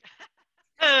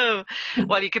 Oh,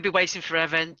 well, you could be waiting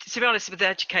forever. And to be honest, with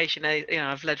education,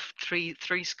 I've led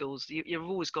three schools. You've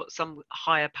always got some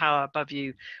higher power above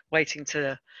you waiting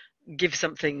to give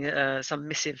something, some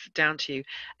missive down to you.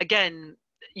 Again,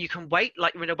 you can wait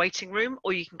like you're in a waiting room,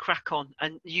 or you can crack on,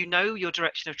 and you know your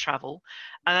direction of travel.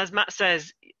 And as Matt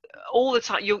says, all the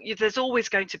time, there's always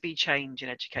going to be change in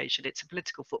education. It's a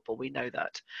political football, we know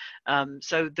that.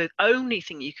 So the only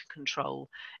thing you can control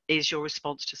is your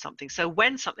response to something. So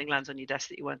when something lands on your desk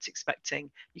that you weren't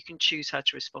expecting, you can choose how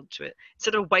to respond to it.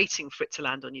 Instead of waiting for it to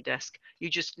land on your desk, you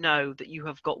just know that you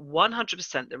have got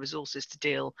 100% the resources to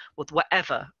deal with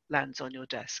whatever lands on your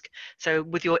desk. So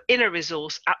with your inner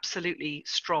resource absolutely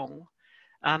strong,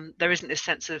 there isn't this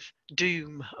sense of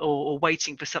doom or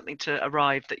waiting for something to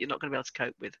arrive that you're not going to be able to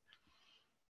cope with.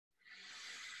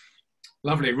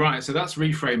 Lovely, right? So that's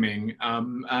reframing,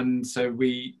 and so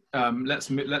we let's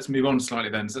move on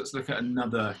slightly then. So let's look at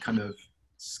another kind of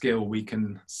skill we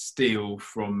can steal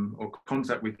from, or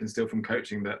concept we can steal from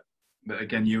coaching that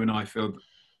again you and I feel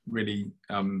really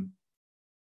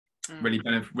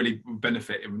really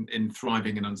benefit in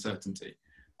thriving in uncertainty.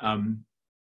 And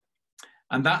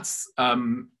that's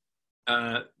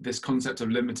this concept of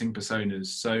limiting personas.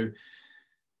 So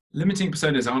limiting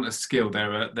personas aren't a skill,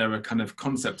 they're a kind of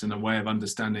concept and a way of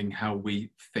understanding how we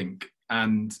think.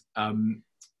 And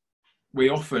we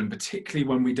often, particularly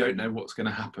when we don't know what's going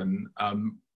to happen,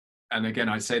 and again,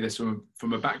 I say this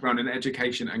from a background in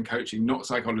education and coaching, not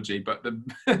psychology, but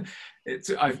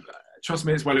trust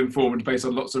me, it's well informed based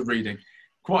on lots of reading.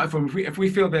 Quite often, if we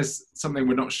feel there's something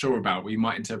we're not sure about, we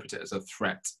might interpret it as a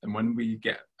threat. And when we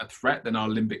get a threat, then our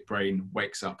limbic brain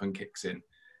wakes up and kicks in.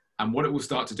 And what it will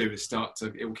start to do is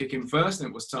it will kick in first, and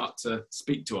it will start to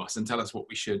speak to us and tell us what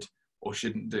we should or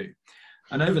shouldn't do.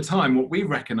 And over time, what we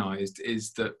recognized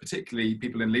is that particularly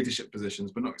people in leadership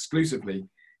positions, but not exclusively,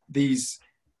 these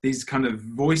kind of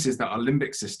voices that our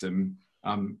limbic system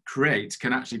create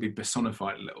can actually be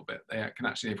personified a little bit. They can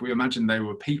actually, if we imagine they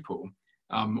were people,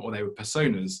 or they were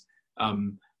personas,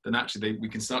 then actually we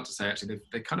can start to say actually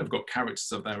they kind of got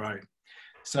characters of their own.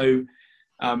 So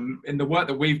in the work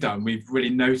that we've done, we've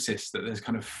really noticed that there's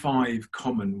kind of 5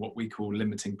 common what we call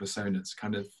limiting personas,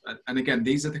 kind of, and again,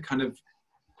 these are the kind of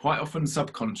quite often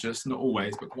subconscious, not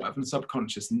always, but quite often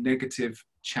subconscious negative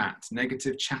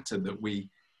chatter that we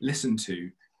listen to,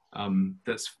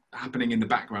 that's happening in the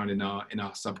background in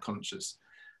our subconscious.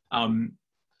 And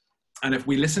if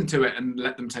we listen to it and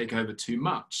let them take over too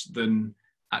much, then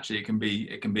actually it can be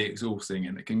exhausting,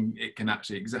 and it can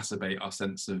actually exacerbate our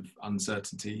sense of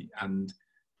uncertainty and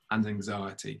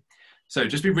anxiety. So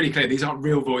just be really clear, these aren't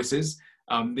real voices.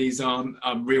 These aren't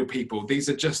real people. These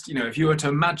are just, if you were to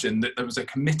imagine that there was a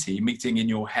committee meeting in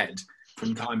your head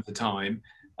from time to time,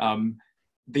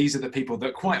 these are the people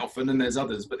that quite often, and there's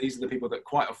others, but these are the people that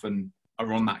quite often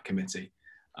are on that committee.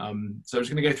 So I'm just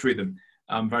going to go through them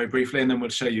very briefly, and then we'll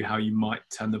show you how you might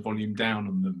turn the volume down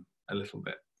on them a little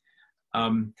bit.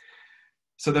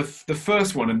 So the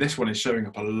first one, and this one is showing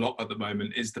up a lot at the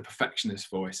moment, is the perfectionist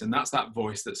voice. And that's that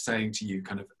voice that's saying to you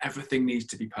kind of everything needs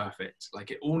to be perfect.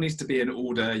 Like it all needs to be in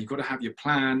order. You've got to have your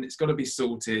plan. It's got to be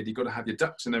sorted. You've got to have your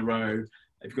ducks in a row.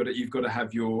 You've got to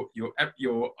have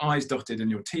your I's dotted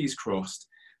and your T's crossed.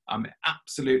 It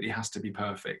absolutely has to be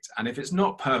perfect. And if it's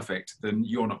not perfect, then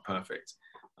you're not perfect.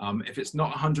 If it's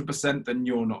not 100%, then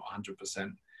you're not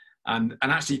 100%. And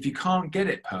actually, if you can't get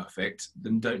it perfect,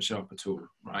 then don't show up at all,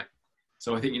 right?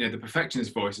 So I think, the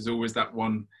perfectionist voice is always that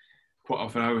one. Quite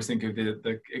often I always think of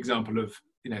the example of,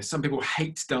 some people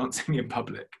hate dancing in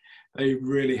public. They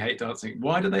really hate dancing.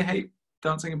 Why do they hate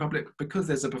dancing in public? Because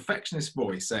there's a perfectionist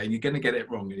voice saying you're going to get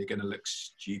it wrong and you're going to look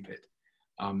stupid.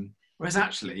 Whereas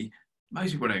actually,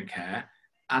 most people don't care.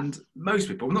 And most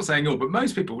people, I'm not saying all, but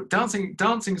most people, dancing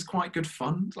is quite good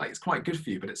fun. Like it's quite good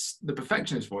for you, but it's the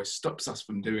perfectionist voice stops us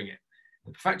from doing it.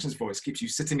 The perfectionist voice keeps you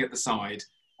sitting at the side,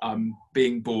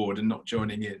 being bored and not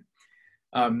joining in.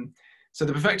 So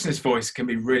the perfectionist voice can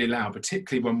be really loud,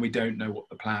 particularly when we don't know what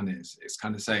the plan is. It's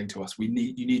kind of saying to us, you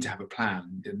need to have a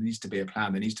plan. There needs to be a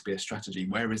plan. There needs to be a strategy.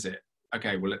 Where is it?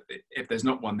 Okay, well, if there's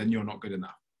not one, then you're not good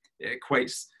enough. It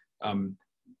equates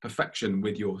perfection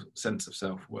with your sense of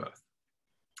self-worth.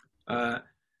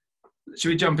 Should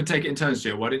we jump and take it in turns,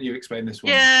 Jill? Why don't you explain this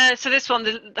one? Yeah, so this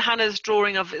one, Hannah's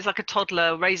drawing of, it's like a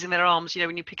toddler raising their arms.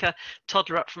 When you pick a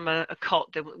toddler up from a cot,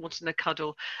 they're wanting a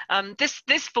cuddle.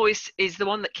 This voice is the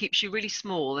one that keeps you really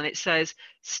small, and it says,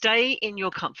 stay in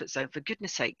your comfort zone. For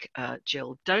goodness sake,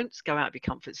 Jill, don't go out of your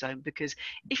comfort zone, because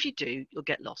if you do, you'll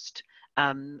get lost.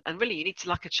 And really, you need to,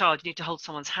 like a child, you need to hold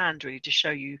someone's hand really to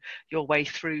show you your way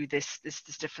through this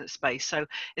different space. So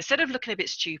instead of looking a bit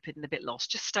stupid and a bit lost,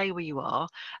 just stay where you are.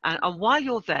 And while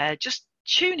you're there, just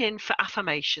tune in for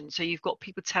affirmation. So you've got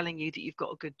people telling you that you've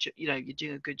got a good, you're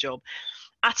doing a good job.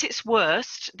 At its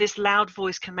worst, this loud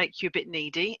voice can make you a bit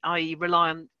needy, i.e. rely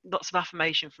on lots of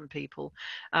affirmation from people,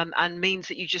 and means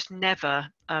that you just never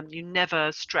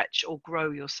stretch or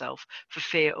grow yourself for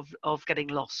fear of getting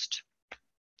lost.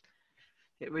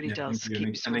 It really does keep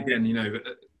you small. And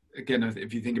again,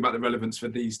 if you think about the relevance for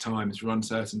these times for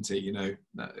uncertainty,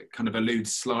 that kind of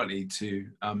alludes slightly to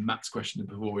Matt's question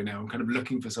before. I'm kind of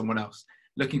looking for someone else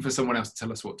to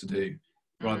tell us what to do,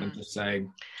 rather than just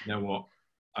saying, you know what,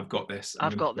 I've got this.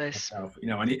 I've got this.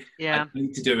 I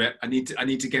need to do it. I need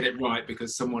to get it right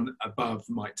because someone above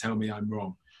might tell me I'm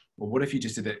wrong. Well, what if you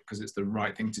just did it because it's the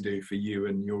right thing to do for you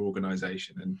and your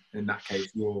organisation, and in that case,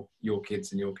 your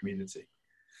kids and your community.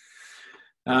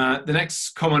 The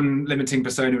next common limiting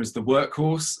persona is the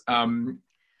workhorse. And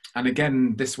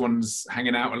again, this one's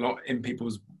hanging out a lot in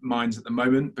people's minds at the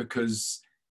moment, because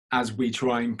as we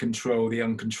try and control the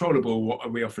uncontrollable,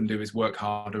 what we often do is work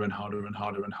harder and harder and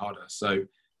harder and harder. So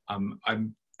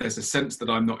there's a sense that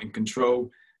I'm not in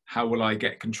control. How will I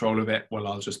get control of it? Well,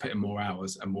 I'll just put in more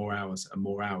hours and more hours and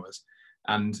more hours.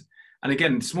 And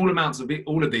again, small amounts of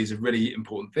all of these are really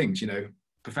important things.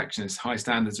 Perfectionists, high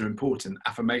standards are important.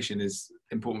 Affirmation is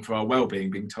important for our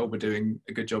well-being. Being told we're doing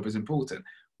a good job is important.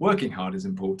 Working hard is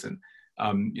important.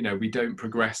 We don't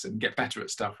progress and get better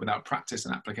at stuff without practice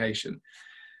and application.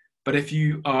 But if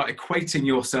you are equating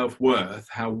your self-worth,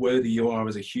 how worthy you are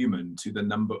as a human, to the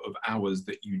number of hours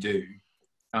that you do,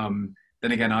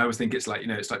 then again, I always think it's like,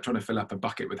 it's like trying to fill up a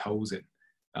bucket with holes in.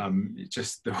 You're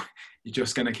just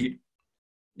going to keep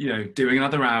doing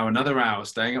another hour,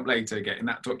 staying up later, getting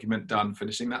that document done,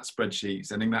 finishing that spreadsheet,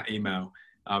 sending that email,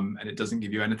 and it doesn't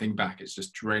give you anything back. It's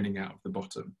just draining out of the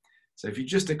bottom. So if you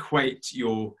just equate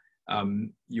your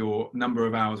number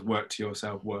of hours worked to your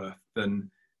self-worth, then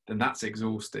that's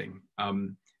exhausting.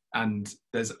 And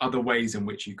there's other ways in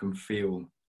which you can feel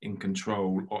in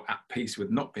control or at peace with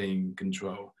not being in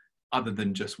control. other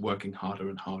than just working harder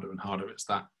and harder and harder. It's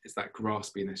that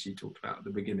grasping, as you talked about at the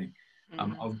beginning,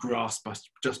 of grasp us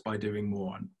just by doing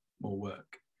more and more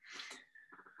work.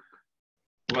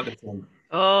 What about this one?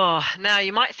 Oh, now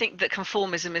you might think that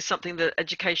conformism is something that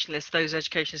those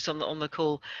educationalists on the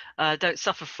call, don't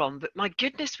suffer from, but my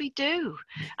goodness, we do.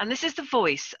 And this is the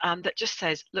voice that just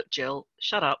says, look, Gill,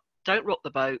 shut up, don't rock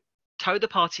the boat, toe the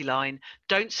party line,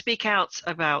 don't speak out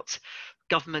about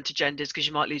government agendas because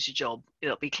you might lose your job.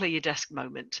 It'll be clear your desk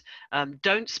moment.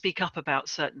 Don't speak up about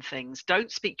certain things.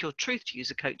 Don't speak your truth, to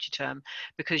use a coachy term,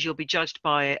 because you'll be judged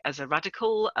by it as a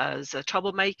radical, as a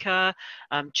troublemaker.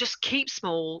 Just keep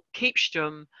small, keep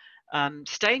stum,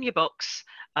 stay in your box.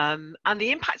 And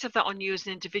the impact of that on you as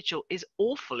an individual is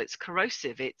awful. It's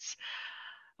corrosive. It's,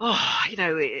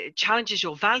 it challenges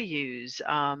your values,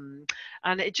 and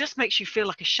it just makes you feel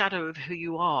like a shadow of who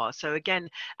you are. So again,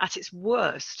 at its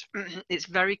worst, it's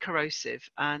very corrosive,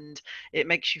 and it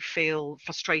makes you feel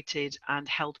frustrated and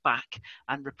held back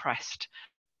and repressed.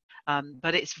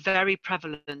 But it's very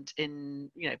prevalent in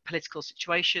political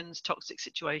situations, toxic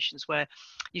situations, where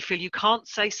you feel you can't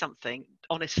say something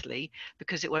honestly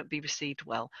because it won't be received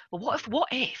well. Well, what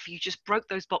if you just broke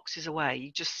those boxes away?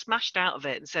 You just smashed out of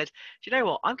it and said, do you know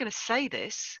what? I'm going to say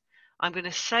this. I'm going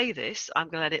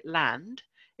to let it land.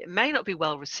 It may not be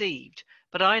well received,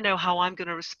 but I know how I'm going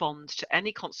to respond to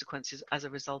any consequences as a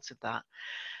result of that.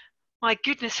 My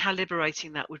goodness, how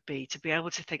liberating that would be, to be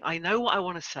able to think, I know what I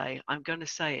want to say, I'm going to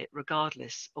say it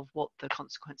regardless of what the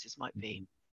consequences might be.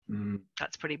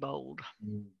 That's pretty bold.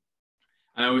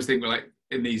 I always think, like,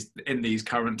 in these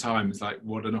current times, like,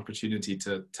 what an opportunity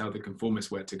to tell the conformists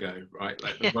where to go, right?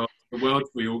 Like, the world's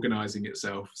reorganizing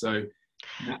itself, so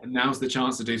now's the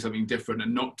chance to do something different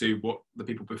and not do what the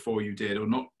people before you did, or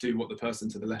not do what the person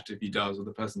to the left of you does, or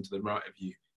the person to the right of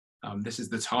you. This is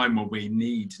the time where we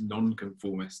need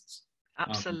non-conformists.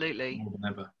 Absolutely. More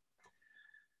than ever.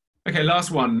 Okay,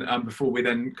 last one before we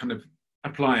then kind of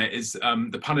apply it is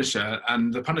the Punisher.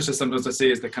 And the Punisher sometimes I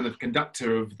see as the kind of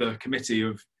conductor of the committee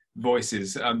of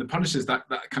voices. The Punisher is that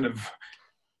kind of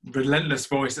relentless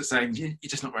voice that's saying, you're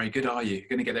just not very good, are you? You're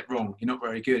going to get it wrong. You're not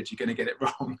very good. You're going to get it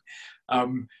wrong.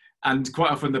 And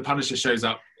quite often the Punisher shows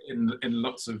up in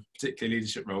lots of particularly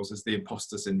leadership roles as the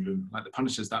imposter syndrome. Like, the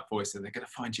Punisher's that voice, and they're going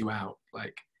to find you out.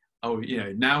 Like, oh,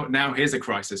 now here's a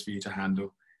crisis for you to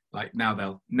handle. Like, now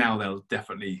they'll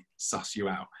definitely suss you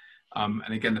out.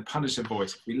 And again, the Punisher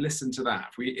voice, if we listen to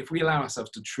that, if we allow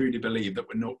ourselves to truly believe that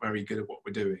we're not very good at what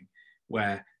we're doing,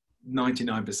 where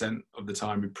 99% of the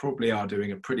time we probably are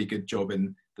doing a pretty good job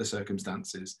in the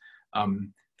circumstances,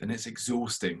 then it's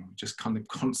exhausting, just kind of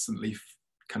constantly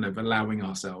kind of allowing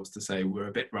ourselves to say we're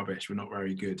a bit rubbish, we're not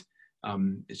very good.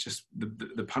 It's just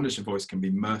the Punisher voice can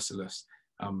be merciless,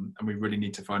 and we really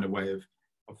need to find a way of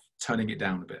turning it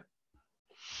down a bit.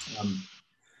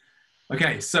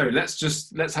 Okay, so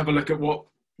let's have a look at what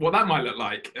that might look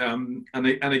like. And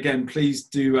again, please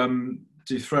do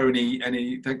throw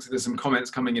any. Thanks. There's some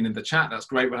comments coming in the chat. That's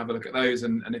great. We'll have a look at those.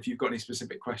 And if you've got any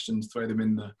specific questions, throw them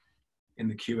in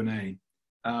the Q&A.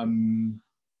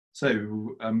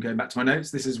 So going back to my notes,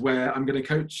 this is where I'm going to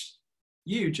coach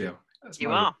you, Gill. That's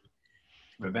you are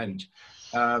revenge.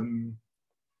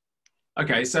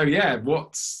 Okay, so yeah,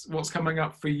 what's coming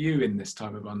up for you in this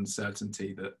time of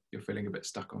uncertainty that you're feeling a bit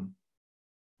stuck on?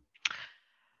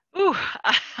 Ooh,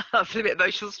 I feel a bit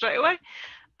emotional straight away.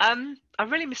 I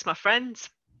really miss my friends.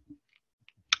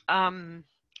 And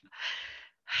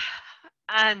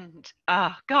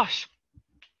gosh,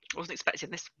 I wasn't expecting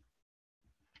this.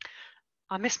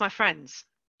 I miss my friends,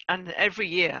 and every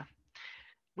year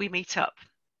we meet up,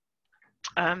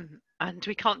 and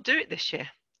we can't do it this year.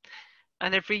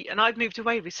 And I've moved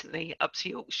away recently up to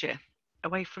Yorkshire,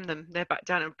 away from them. They're back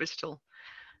down in Bristol,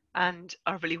 and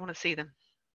I really want to see them.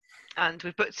 And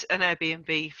we've booked an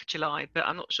Airbnb for July, but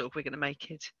I'm not sure if we're going to make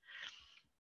it.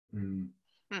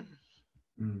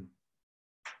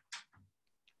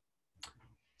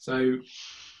 So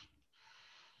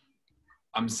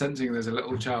I'm sensing there's a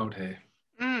little child here.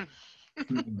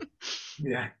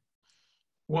 Yeah.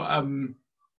 What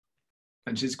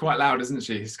and she's quite loud, isn't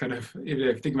she? She's kind of,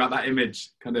 think about that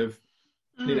image, kind of,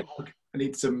 I need a hug, I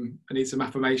need some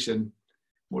affirmation.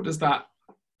 What does that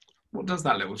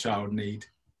little child need?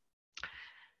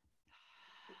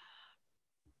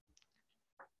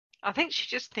 I think she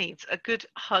just needs a good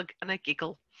hug and a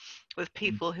giggle with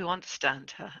people who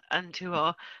understand her and who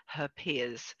are her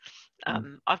peers.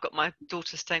 I've got my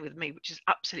daughter staying with me, which is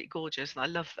absolutely gorgeous, and I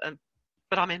love,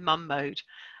 but I'm in mum mode.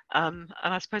 And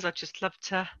I suppose I'd just love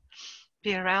to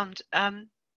be around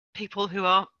people who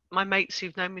are my mates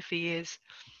who've known me for years.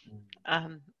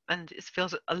 And it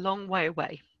feels a long way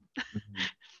away.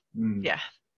 Mm. Yeah,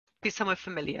 be somewhere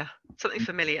familiar, something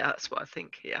familiar. That's what I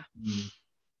think. Yeah. Mm.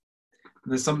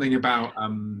 There's something about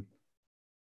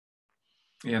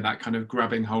that kind of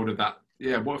grabbing hold of that.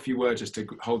 Yeah, what if you were just to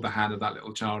hold the hand of that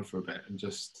little child for a bit and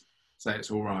just say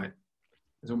it's all right?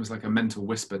 It's almost like a mental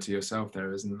whisper to yourself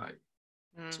there, isn't it? Like,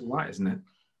 it's all right, isn't it?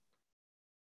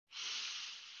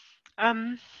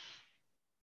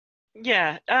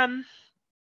 Yeah.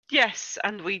 Yes,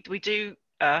 and we do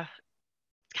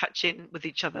catch in with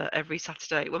each other every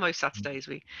Saturday. Well, most Saturdays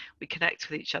we connect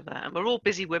with each other, and we're all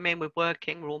busy women. We're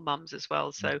working. We're all mums as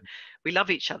well, so we love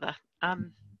each other.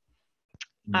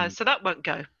 So that won't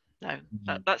go. No,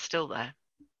 that's still there.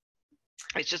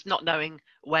 It's just not knowing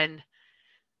when.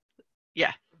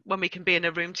 Yeah, when we can be in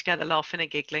a room together, laughing and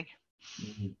giggling.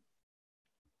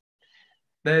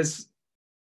 There's,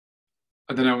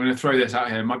 I don't know, I'm going to throw this out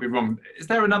here. It might be wrong. Is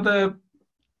there another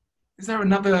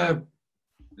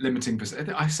limiting percent?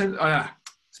 I said,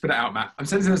 spit it out, Matt. I'm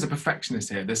sensing there's a perfectionist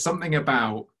here. There's something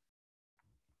about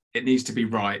it needs to be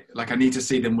right. Like I need to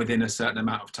see them within a certain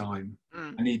amount of time.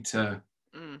 I need to,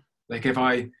 like if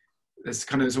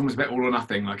it's almost a bit all or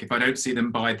nothing. Like if I don't see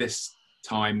them by this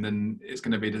time, then it's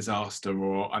going to be a disaster,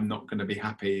 or I'm not going to be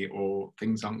happy, or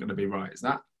things aren't going to be right. Does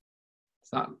that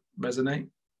resonate?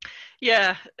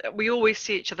 Yeah, we always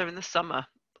see each other in the summer,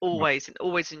 always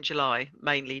in July,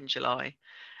 mainly in July.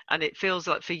 And it feels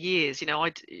like for years,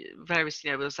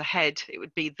 it was ahead, it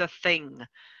would be the thing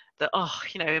that,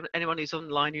 anyone who's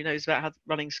online who knows about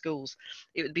running schools,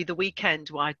 it would be the weekend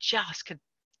where I just could,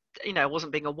 I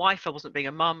wasn't being a wife, I wasn't being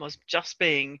a mum, I was just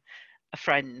being a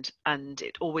friend. And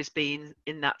it always been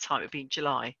in that time, it'd be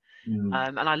July.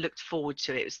 And I looked forward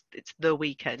to it. It's the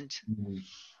weekend.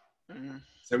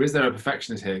 So is there a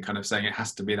perfectionist here kind of saying it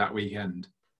has to be that weekend?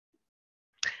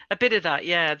 A bit of that,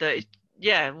 yeah.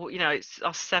 It's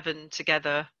us 7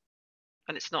 together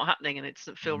and it's not happening and it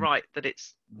doesn't feel right that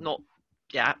it's not,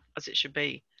 as it should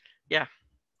be. Yeah.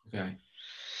 Okay.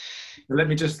 So let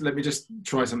me just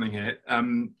try something here.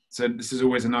 So this is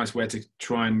always a nice way to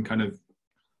try and kind of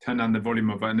turn down the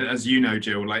volume of it. And as you know,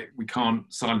 Gill, like we can't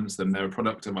silence them. They're a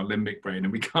product of our limbic brain,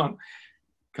 and we can't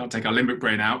take our limbic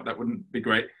brain out. That wouldn't be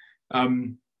great.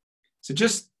 So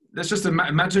let's just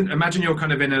imagine you're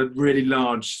kind of in a really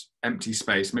large empty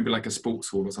space, maybe like a sports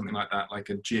hall or something like that, like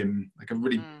a gym, like a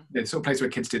really sort of place where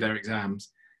kids do their exams,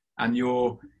 and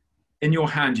in your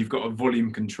hand you've got a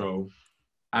volume control,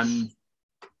 and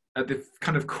at the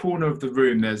kind of corner of the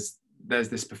room there's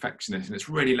this perfectionist, and it's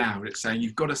really loud. It's saying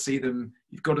you've got to see them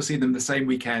the same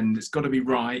weekend. It's got to be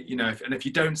right, and if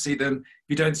you don't see them,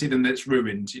 it's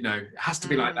ruined. It has to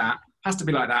be like that. Has to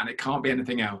be like that, and it can't be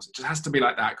anything else. It just has to be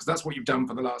like that because that's what you've done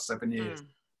for the last 7 years.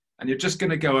 And you're just going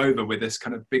to go over with this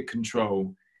kind of big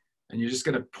control, and you're just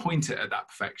going to point it at that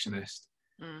perfectionist,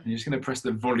 and you're just going to press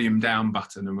the volume down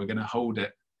button, and we're going to hold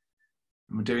it.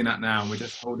 And we're doing that now, and we're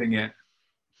just holding it.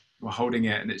 We're holding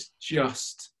it, and it's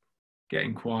just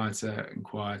getting quieter and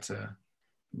quieter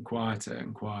and quieter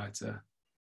and quieter.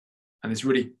 And it's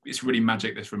really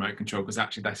magic, this remote control, because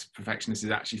actually this perfectionist is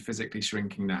actually physically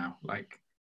shrinking now. Like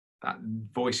that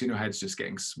voice in your head's just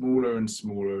getting smaller and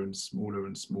smaller and smaller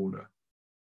and smaller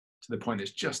to the point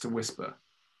it's just a whisper.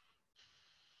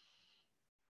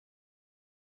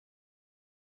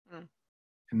 And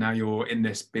now you're in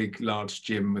this big, large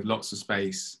gym with lots of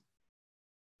space.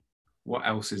 What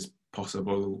else is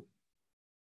possible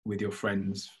with your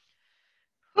friends?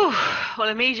 Well,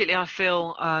 immediately I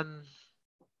feel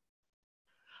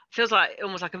feels like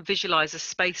almost I can visualize a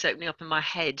space opening up in my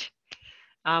head.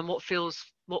 What fills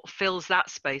that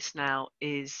space now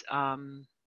is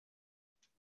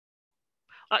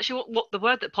actually what the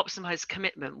word that pops in my head is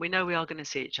commitment. We know we are going to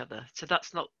see each other, so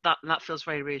that's not that, and that feels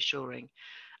very reassuring.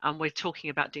 And we're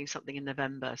talking about doing something in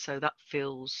November, so that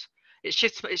feels it's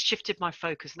shifted my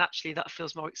focus, and actually that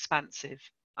feels more expansive.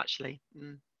 Actually,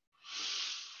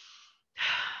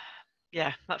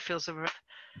 yeah, that feels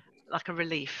like a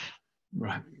relief.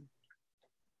 Right.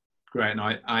 Great, and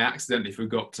I accidentally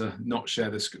forgot to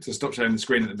stop sharing the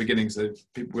screen at the beginning, so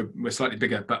people we're slightly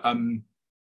bigger. But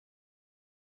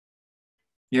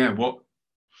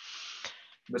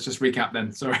let's just recap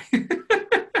then. Sorry.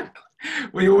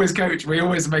 We always coach. We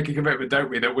always make a commitment, don't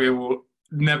we, that we will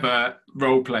never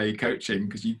role play coaching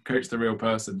because you coach the real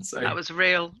person. So that was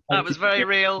real. That was very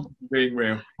real. Being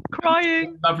real.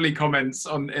 Crying. Lovely comments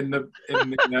in the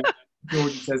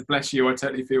George says, "Bless you. I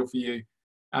totally feel for you."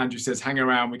 Andrew says, "Hang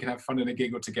around. We can have fun and a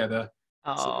giggle together."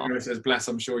 Sarah says, "Bless.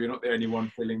 I'm sure you're not the only one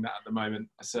feeling that at the moment.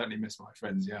 I certainly miss my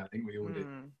friends." Yeah, I think we all do.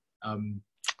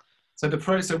 So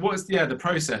what is the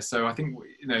process? So I think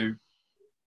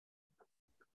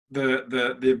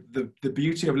the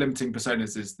beauty of limiting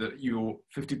personas is that you're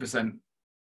 50%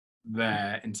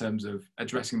 there in terms of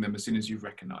addressing them as soon as you've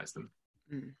recognized them.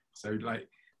 So like,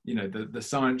 you know, the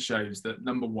science shows that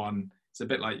number one, it's a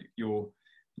bit like your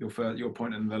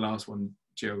point in the last one,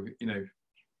 Jill, you know,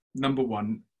 number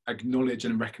one, acknowledge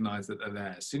and recognize that they're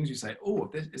there. As soon as you say, oh,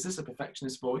 is this a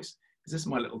perfectionist voice? Is this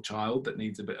my little child that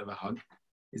needs a bit of a hug?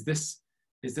 Is this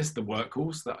the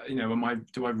workhorse that, you know,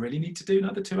 do I really need to do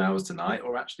another 2 hours tonight?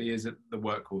 Or actually is it the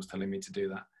workhorse telling me to do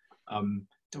that?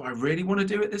 Do I really want to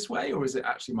do it this way? Or is it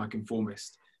actually my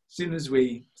conformist? As soon as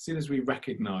we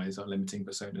recognize our limiting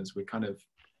personas,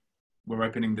 we're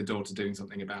opening the door to doing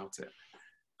something about it.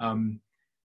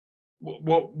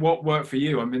 What worked for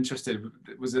you? I'm interested.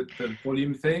 Was it the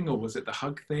volume thing, or was it the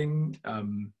hug thing?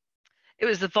 It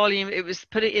was the volume. It was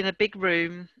put it in a big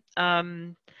room,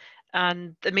 and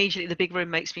immediately the big room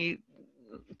makes me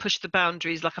push the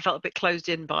boundaries. Like I felt a bit closed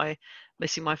in by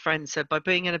missing my friends. So by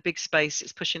being in a big space,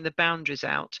 it's pushing the boundaries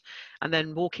out, and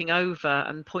then walking over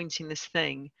and pointing this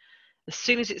thing. As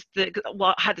soon as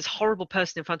I had this horrible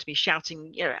person in front of me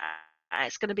shouting, you know,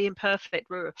 it's going to be imperfect.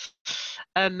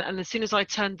 And as soon as I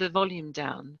turned the volume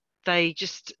down, the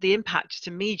impact just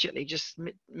immediately just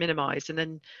minimized. And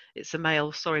then it's a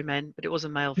male, sorry men, but it was a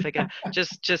male figure,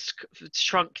 just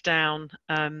shrunk down.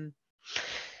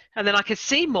 And then I could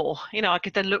see more, you know, I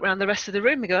could then look around the rest of the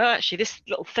room and go, oh, actually, this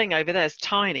little thing over there is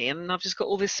tiny and I've just got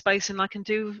all this space and I can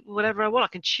do whatever I want. I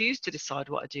can choose to decide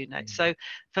what I do next. So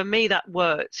for me, that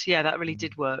worked. Yeah, that really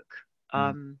did work.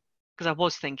 Because I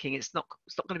was thinking it's not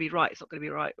going to be right. It's not going to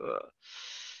be right. Ugh.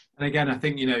 And again, I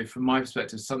think, you know, from my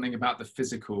perspective, something about the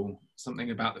physical,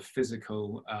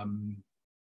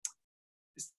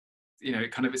 you know,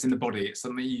 it's in the body. It's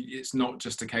something. It's not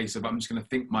just a case of I'm just going to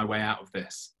think my way out of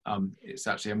this. It's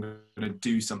actually I'm going to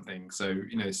do something. So,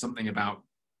 you know, something about,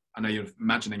 I know you're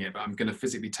imagining it, but I'm going to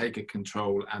physically take a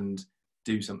control and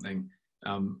do something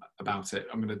about it.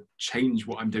 I'm going to change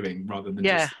what I'm doing rather than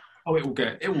just, oh, it will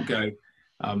go. It will go.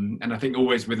 And I think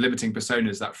always with limiting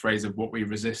personas, that phrase of what we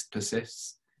resist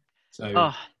persists. So,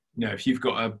 you know, if you've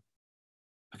got a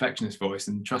perfectionist voice,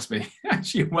 and trust me,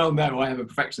 as you well know, I have a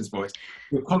perfectionist voice,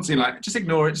 you're constantly like, just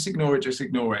ignore it, just ignore it, just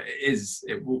ignore it.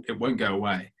 It won't go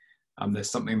away. There's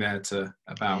something there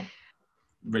about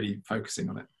really focusing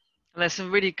on it. And there's some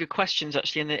really good questions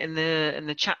actually in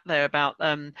the chat there about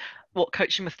what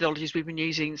coaching methodologies we've been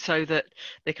using so that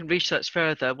they can research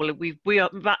further. Well,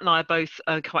 Matt and I are both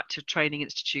Coactive Training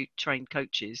Institute trained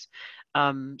coaches.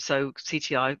 So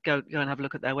CTI, go and have a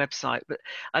look at their website. But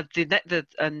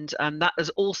that is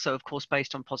also, of course,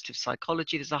 based on positive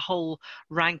psychology. There's a whole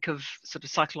rank of sort of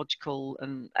psychological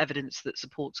and evidence that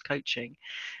supports coaching.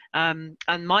 And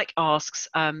Mike asks,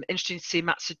 interesting to see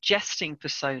Matt suggesting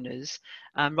personas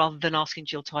rather than asking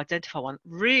Jill to identify one.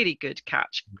 Really good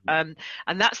catch. And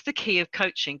that's the key of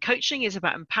coaching. Coaching is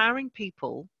about empowering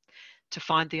people to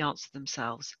find the answer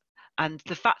themselves. And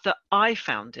the fact that I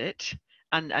found it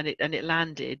and it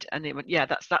landed and it went, yeah,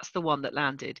 that's the one that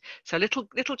landed. So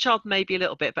little child maybe a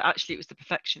little bit, but actually it was the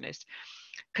perfectionist.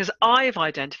 Because I've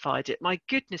identified it, my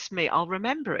goodness me, I'll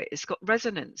remember it. It's got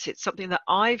resonance. It's something that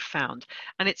I've found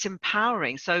and it's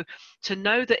empowering. So to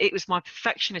know that it was my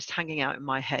perfectionist hanging out in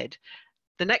my head,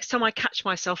 the next time I catch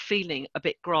myself feeling a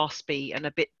bit graspy and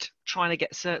a bit trying to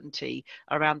get certainty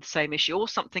around the same issue or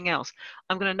something else,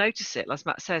 I'm going to notice it, as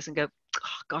Matt says, and go,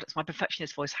 oh, God, it's my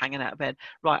perfectionist voice hanging out of bed.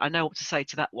 Right, I know what to say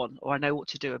to that one, or I know what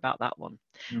to do about that one.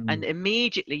 And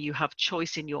immediately you have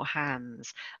choice in your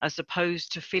hands, as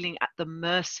opposed to feeling at the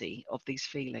mercy of these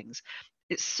feelings.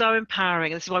 It's so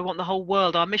empowering. This is why I want the whole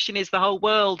world. Our mission is the whole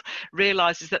world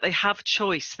realizes that they have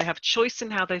choice. They have choice in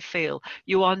how they feel.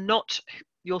 You are not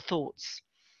your thoughts.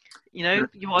 You know,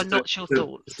 you are not your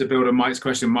thoughts. Just to build on Mike's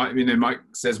question, Mike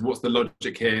says, what's the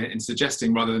logic here in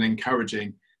suggesting rather than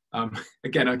encouraging?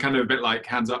 Again, I'm kind of a bit like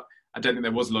hands up. I don't think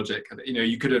there was logic. You know,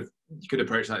 you could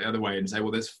approach that the other way and say,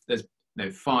 well, there's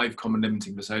 5 common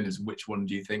limiting personas. Which one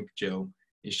do you think, Jill,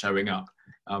 is showing up?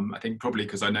 I think probably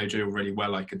because I know Jill really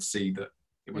well, I could see that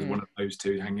it was one of those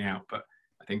two hanging out, but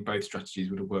I think both strategies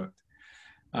would have worked.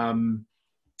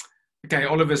 Okay,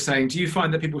 Oliver's saying, do you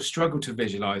find that people struggle to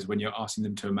visualize when you're asking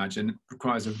them to imagine? It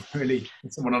requires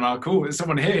someone on our call,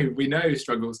 someone here who we know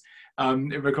struggles.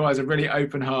 It requires a really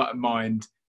open heart and mind.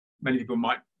 Many people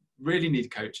might really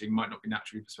need coaching, might not be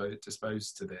naturally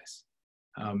disposed to this.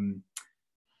 I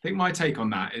think my take on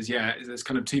that is, there's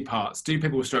kind of 2 parts. Do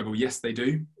people struggle? Yes, they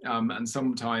do. And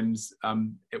sometimes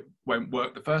it won't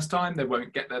work the first time. They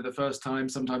won't get there the first time.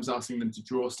 Sometimes asking them to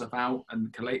draw stuff out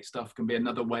and collate stuff can be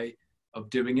another way of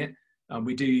doing it.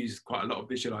 We do use quite a lot of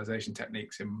visualization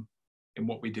techniques in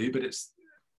what we do, but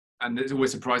and it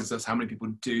always surprises us how many people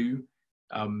do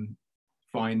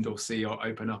find or see or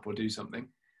open up or do something.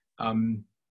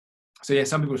 So yeah,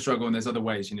 some people struggle, and there's other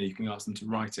ways. You can ask them to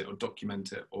write it or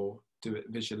document it or do it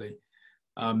visually.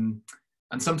 And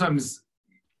sometimes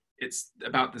it's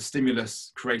about the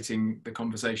stimulus creating the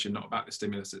conversation, not about the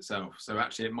stimulus itself. So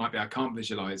actually it might be, I can't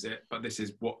visualize it, but this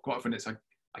is what, quite often it's like,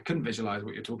 I couldn't visualize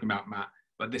what you're talking about, Matt,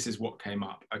 but this is what came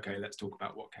up. Okay, let's talk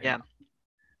about what came up.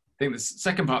 I think the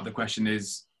second part of the question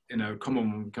is,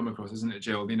 common one we come across, isn't it,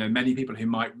 Gill? Many people who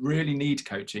might really need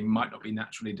coaching might not be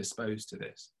naturally disposed to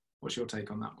this. What's your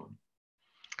take on that one?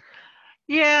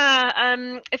 Yeah,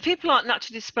 if people aren't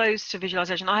naturally disposed to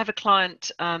visualization, I have a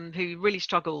client who really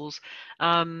struggles,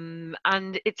 and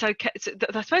it's okay.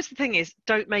 I suppose the thing is,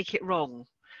 don't make it wrong.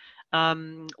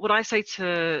 What I say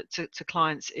to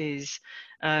clients is,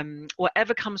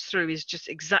 whatever comes through is just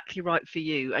exactly right for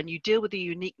you, and you deal with the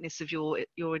uniqueness of your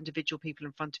individual people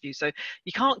in front of you. So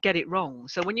you can't get it wrong.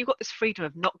 So when you've got this freedom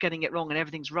of not getting it wrong and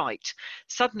everything's right,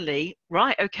 suddenly,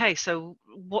 right, okay, so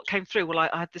what came through? Well, I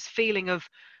had this feeling of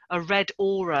a red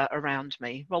aura around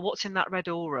me. Well, what's in that red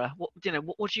aura? What do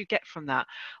you get from that?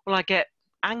 Well, I get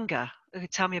anger. Okay,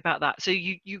 tell me about that. So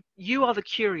you are the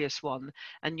curious one,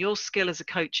 and your skill as a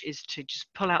coach is to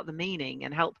just pull out the meaning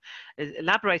and help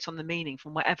elaborate on the meaning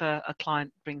from whatever a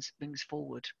client brings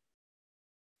forward.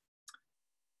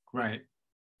 Great.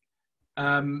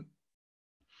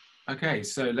 Okay,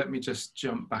 so let me just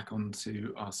jump back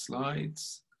onto our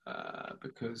slides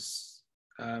because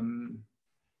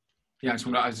yeah, I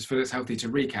just feel it's healthy to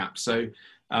recap. So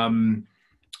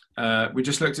we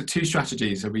just looked at two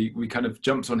strategies. So we kind of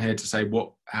jumped on here to say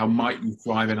how might you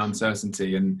thrive in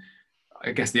uncertainty? And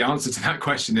I guess the answer to that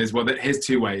question is, well, here's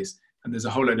two ways. And there's a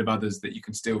whole load of others that you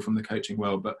can steal from the coaching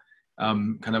world, but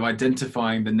kind of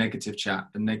identifying the negative chat,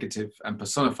 the negative, and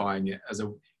personifying it as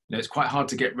it's quite hard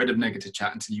to get rid of negative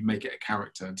chat until you make it a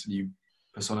character, until you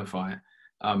personify it,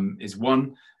 is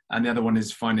one. And the other one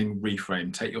is finding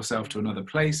reframe. Take yourself to another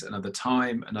place, another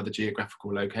time, another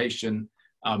geographical location,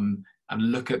 and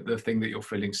look at the thing that you're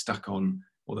feeling stuck on,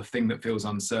 or the thing that feels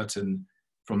uncertain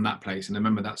from that place. And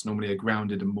remember, that's normally a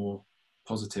grounded and more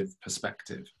positive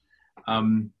perspective.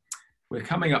 We're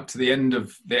coming up to the end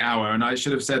of the hour, and I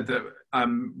should have said that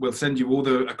we'll send you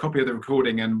a copy of the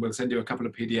recording, and we'll send you a couple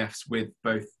of PDFs with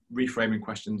both reframing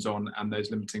questions on and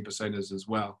those limiting personas as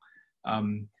well.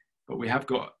 But we have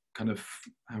got kind of,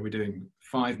 how are we doing?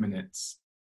 5 minutes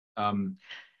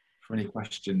for any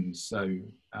questions. So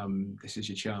this is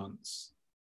your chance.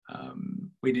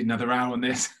 We need another hour on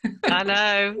this. I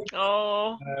know.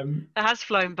 Oh, it has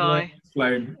flown by. Yeah, it's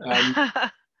flown.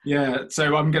 Yeah,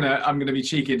 so I'm gonna be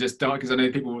cheeky and just start, because I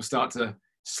know people will start to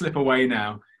slip away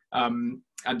now, and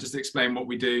just explain what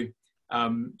we do.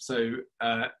 So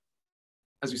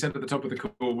as we said at the top of the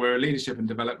call, we're a leadership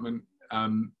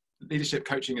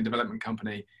coaching and development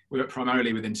company. We work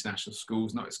primarily with international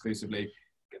schools, not exclusively.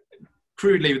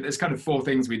 Crudely, there's kind of 4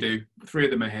 things we do. 3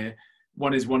 of them are here.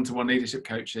 One is one-to-one leadership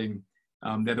coaching.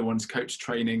 The other one's coach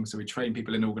training. So we train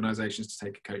people in organizations to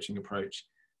take a coaching approach.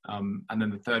 And then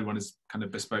the third one is kind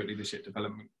of bespoke leadership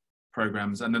development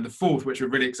programs. And then the fourth, which we're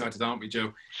really excited, aren't we,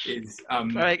 Gill, is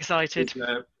very excited.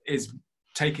 Is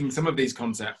taking some of these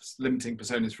concepts, limiting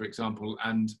personas, for example,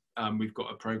 and we've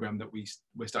got a program that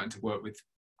we're starting to work with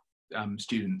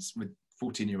students, with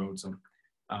 14-year-olds on.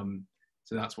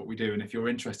 So that's what we do. And if you're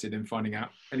interested in finding out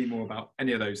any more about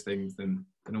any of those things, then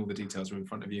all the details are in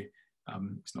front of you.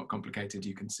 It's not complicated,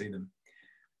 you can see them.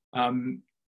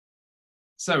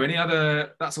 So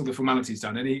that's all the formalities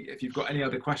done. If you've got any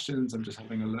other questions, I'm just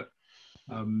having a look.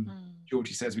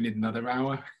 Georgie says we need another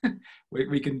hour.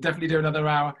 we can definitely do another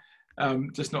hour,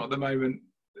 just not at the moment.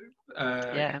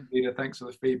 Yeah. Lita, thanks for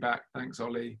the feedback. Thanks,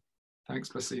 Ollie. Thanks,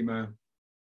 Basima.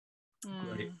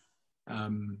 Great.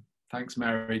 Thanks,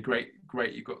 Mary. Great.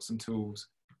 You've got some tools.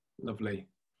 Lovely.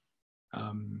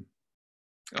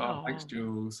 Thanks,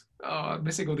 Jules. I'm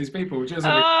missing all these people. Jules,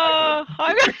 I'm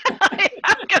going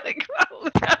to crawl.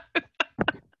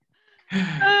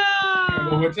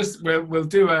 Well, we'll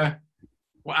do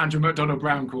what Andrew McDonald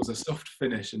Brown calls a soft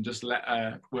finish, and just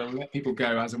we'll let people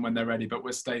go as and when they're ready, but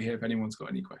we'll stay here if anyone's got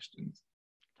any questions.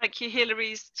 Thank you,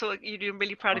 Hilary. So you're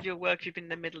really proud of your work. You've been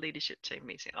in the middle leadership team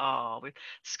meeting. With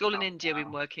school in India, we've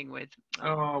been working with.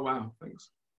 Wow, thanks.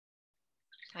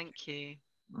 Thank you.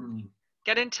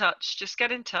 Get in touch. Just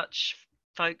get in touch,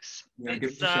 folks. Yeah,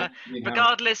 it's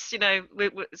regardless,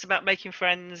 it's about making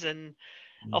friends and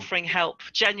offering help.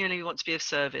 Genuinely, we want to be of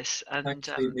service. And thanks,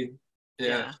 Phoebe.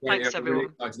 Yeah, thanks everyone.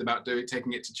 Really excited about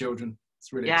taking it to children.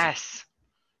 It's really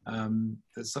exciting.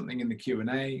 There's something in the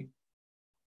Q&A.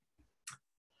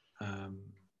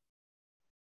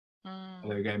 Mm.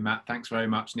 There we go, Matt. Thanks very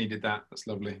much. Needed that. That's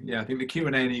lovely. Yeah, I think the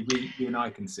Q&A you and I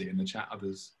can see in the chat.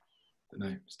 Others, don't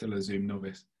know, still a Zoom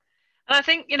novice. And I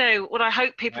think, what I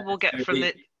hope people will get from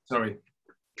it. Sorry.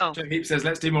 Oh. Joe Heap says,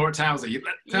 let's do more at Towsy.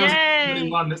 Yay!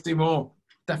 Let's do more.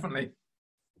 Definitely.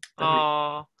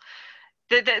 Oh.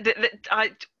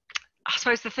 I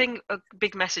suppose a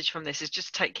big message from this is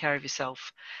just take care of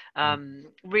yourself.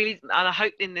 Really, and I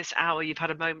hope in this hour you've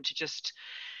had a moment to just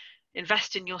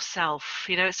invest in yourself.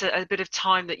 It's a bit of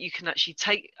time that you can actually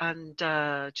take and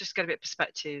just get a bit of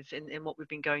perspective in what we've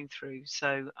been going through.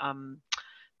 So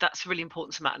that's really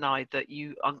important to Matt and I, that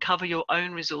you uncover your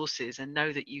own resources and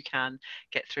know that you can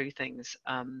get through things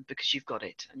because you've got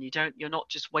it, and you're not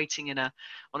just waiting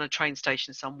on a train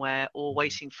station somewhere or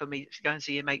waiting for me to go and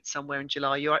see your mate somewhere in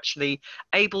July. You're actually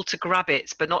able to grab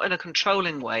it, but not in a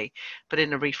controlling way, but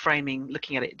in a reframing,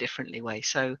 looking at it differently way.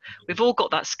 So we've all got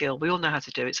that skill. We all know how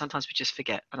to do it. Sometimes we just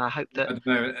forget, and I hope that. I don't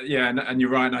know. Yeah, and you're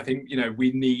right. And I think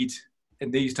we need. In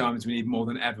these times, we need more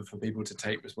than ever for people to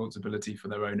take responsibility for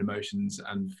their own emotions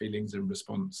and feelings and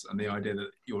response. And the idea that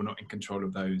you're not in control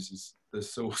of those is the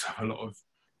source of a lot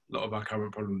of our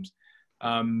current problems.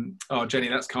 Oh, Jenny,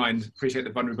 that's kind. Appreciate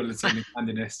the vulnerability and the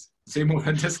candidness. Zoom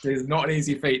authenticity is not an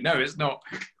easy feat. No, it's not.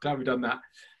 Glad we've done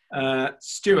that.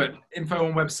 Stuart, info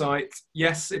on website.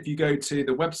 Yes, if you go to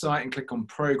the website and click on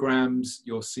programs,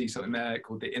 you'll see something there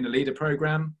called the Inner Leader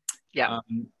Program. Yeah.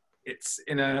 It's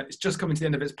just coming to the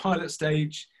end of its pilot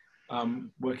stage,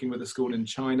 working with a school in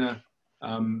China.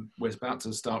 We're about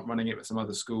to start running it with some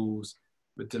other schools.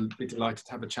 We'd be delighted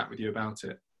to have a chat with you about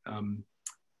it.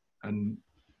 And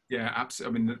yeah,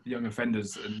 absolutely. I mean, the young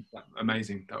offenders, and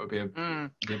amazing. That would be a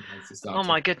good place to start. Oh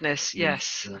my goodness,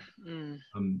 yes. Yeah.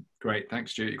 Great,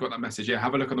 thanks, Stuart. You got that message. Yeah,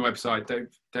 have a look on the website.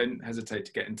 Don't hesitate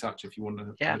to get in touch if you want to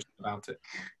talk about it.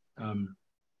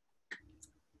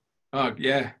 Oh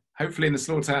yeah. Hopefully in the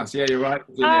slaughterhouse. Yeah, you're right,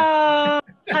 Virginia. Oh,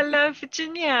 hello,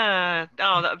 Virginia.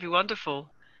 Oh, that would be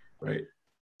wonderful. Great.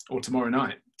 Or tomorrow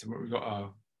night. Tomorrow we've got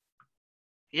our...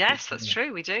 Yes, that's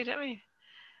true. We do, don't we?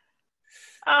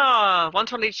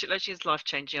 One-to-one leadership is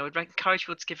life-changing. I would encourage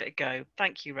people to give it a go.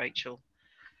 Thank you, Rachel.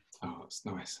 Oh, that's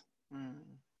nice.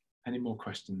 Any more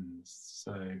questions?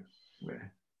 So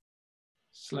we're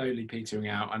slowly petering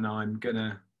out, and I'm going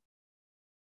to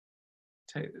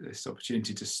take this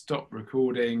opportunity to stop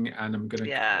recording, and I'm going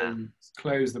to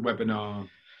close the webinar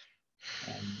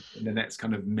in the next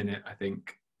kind of minute, I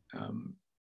think.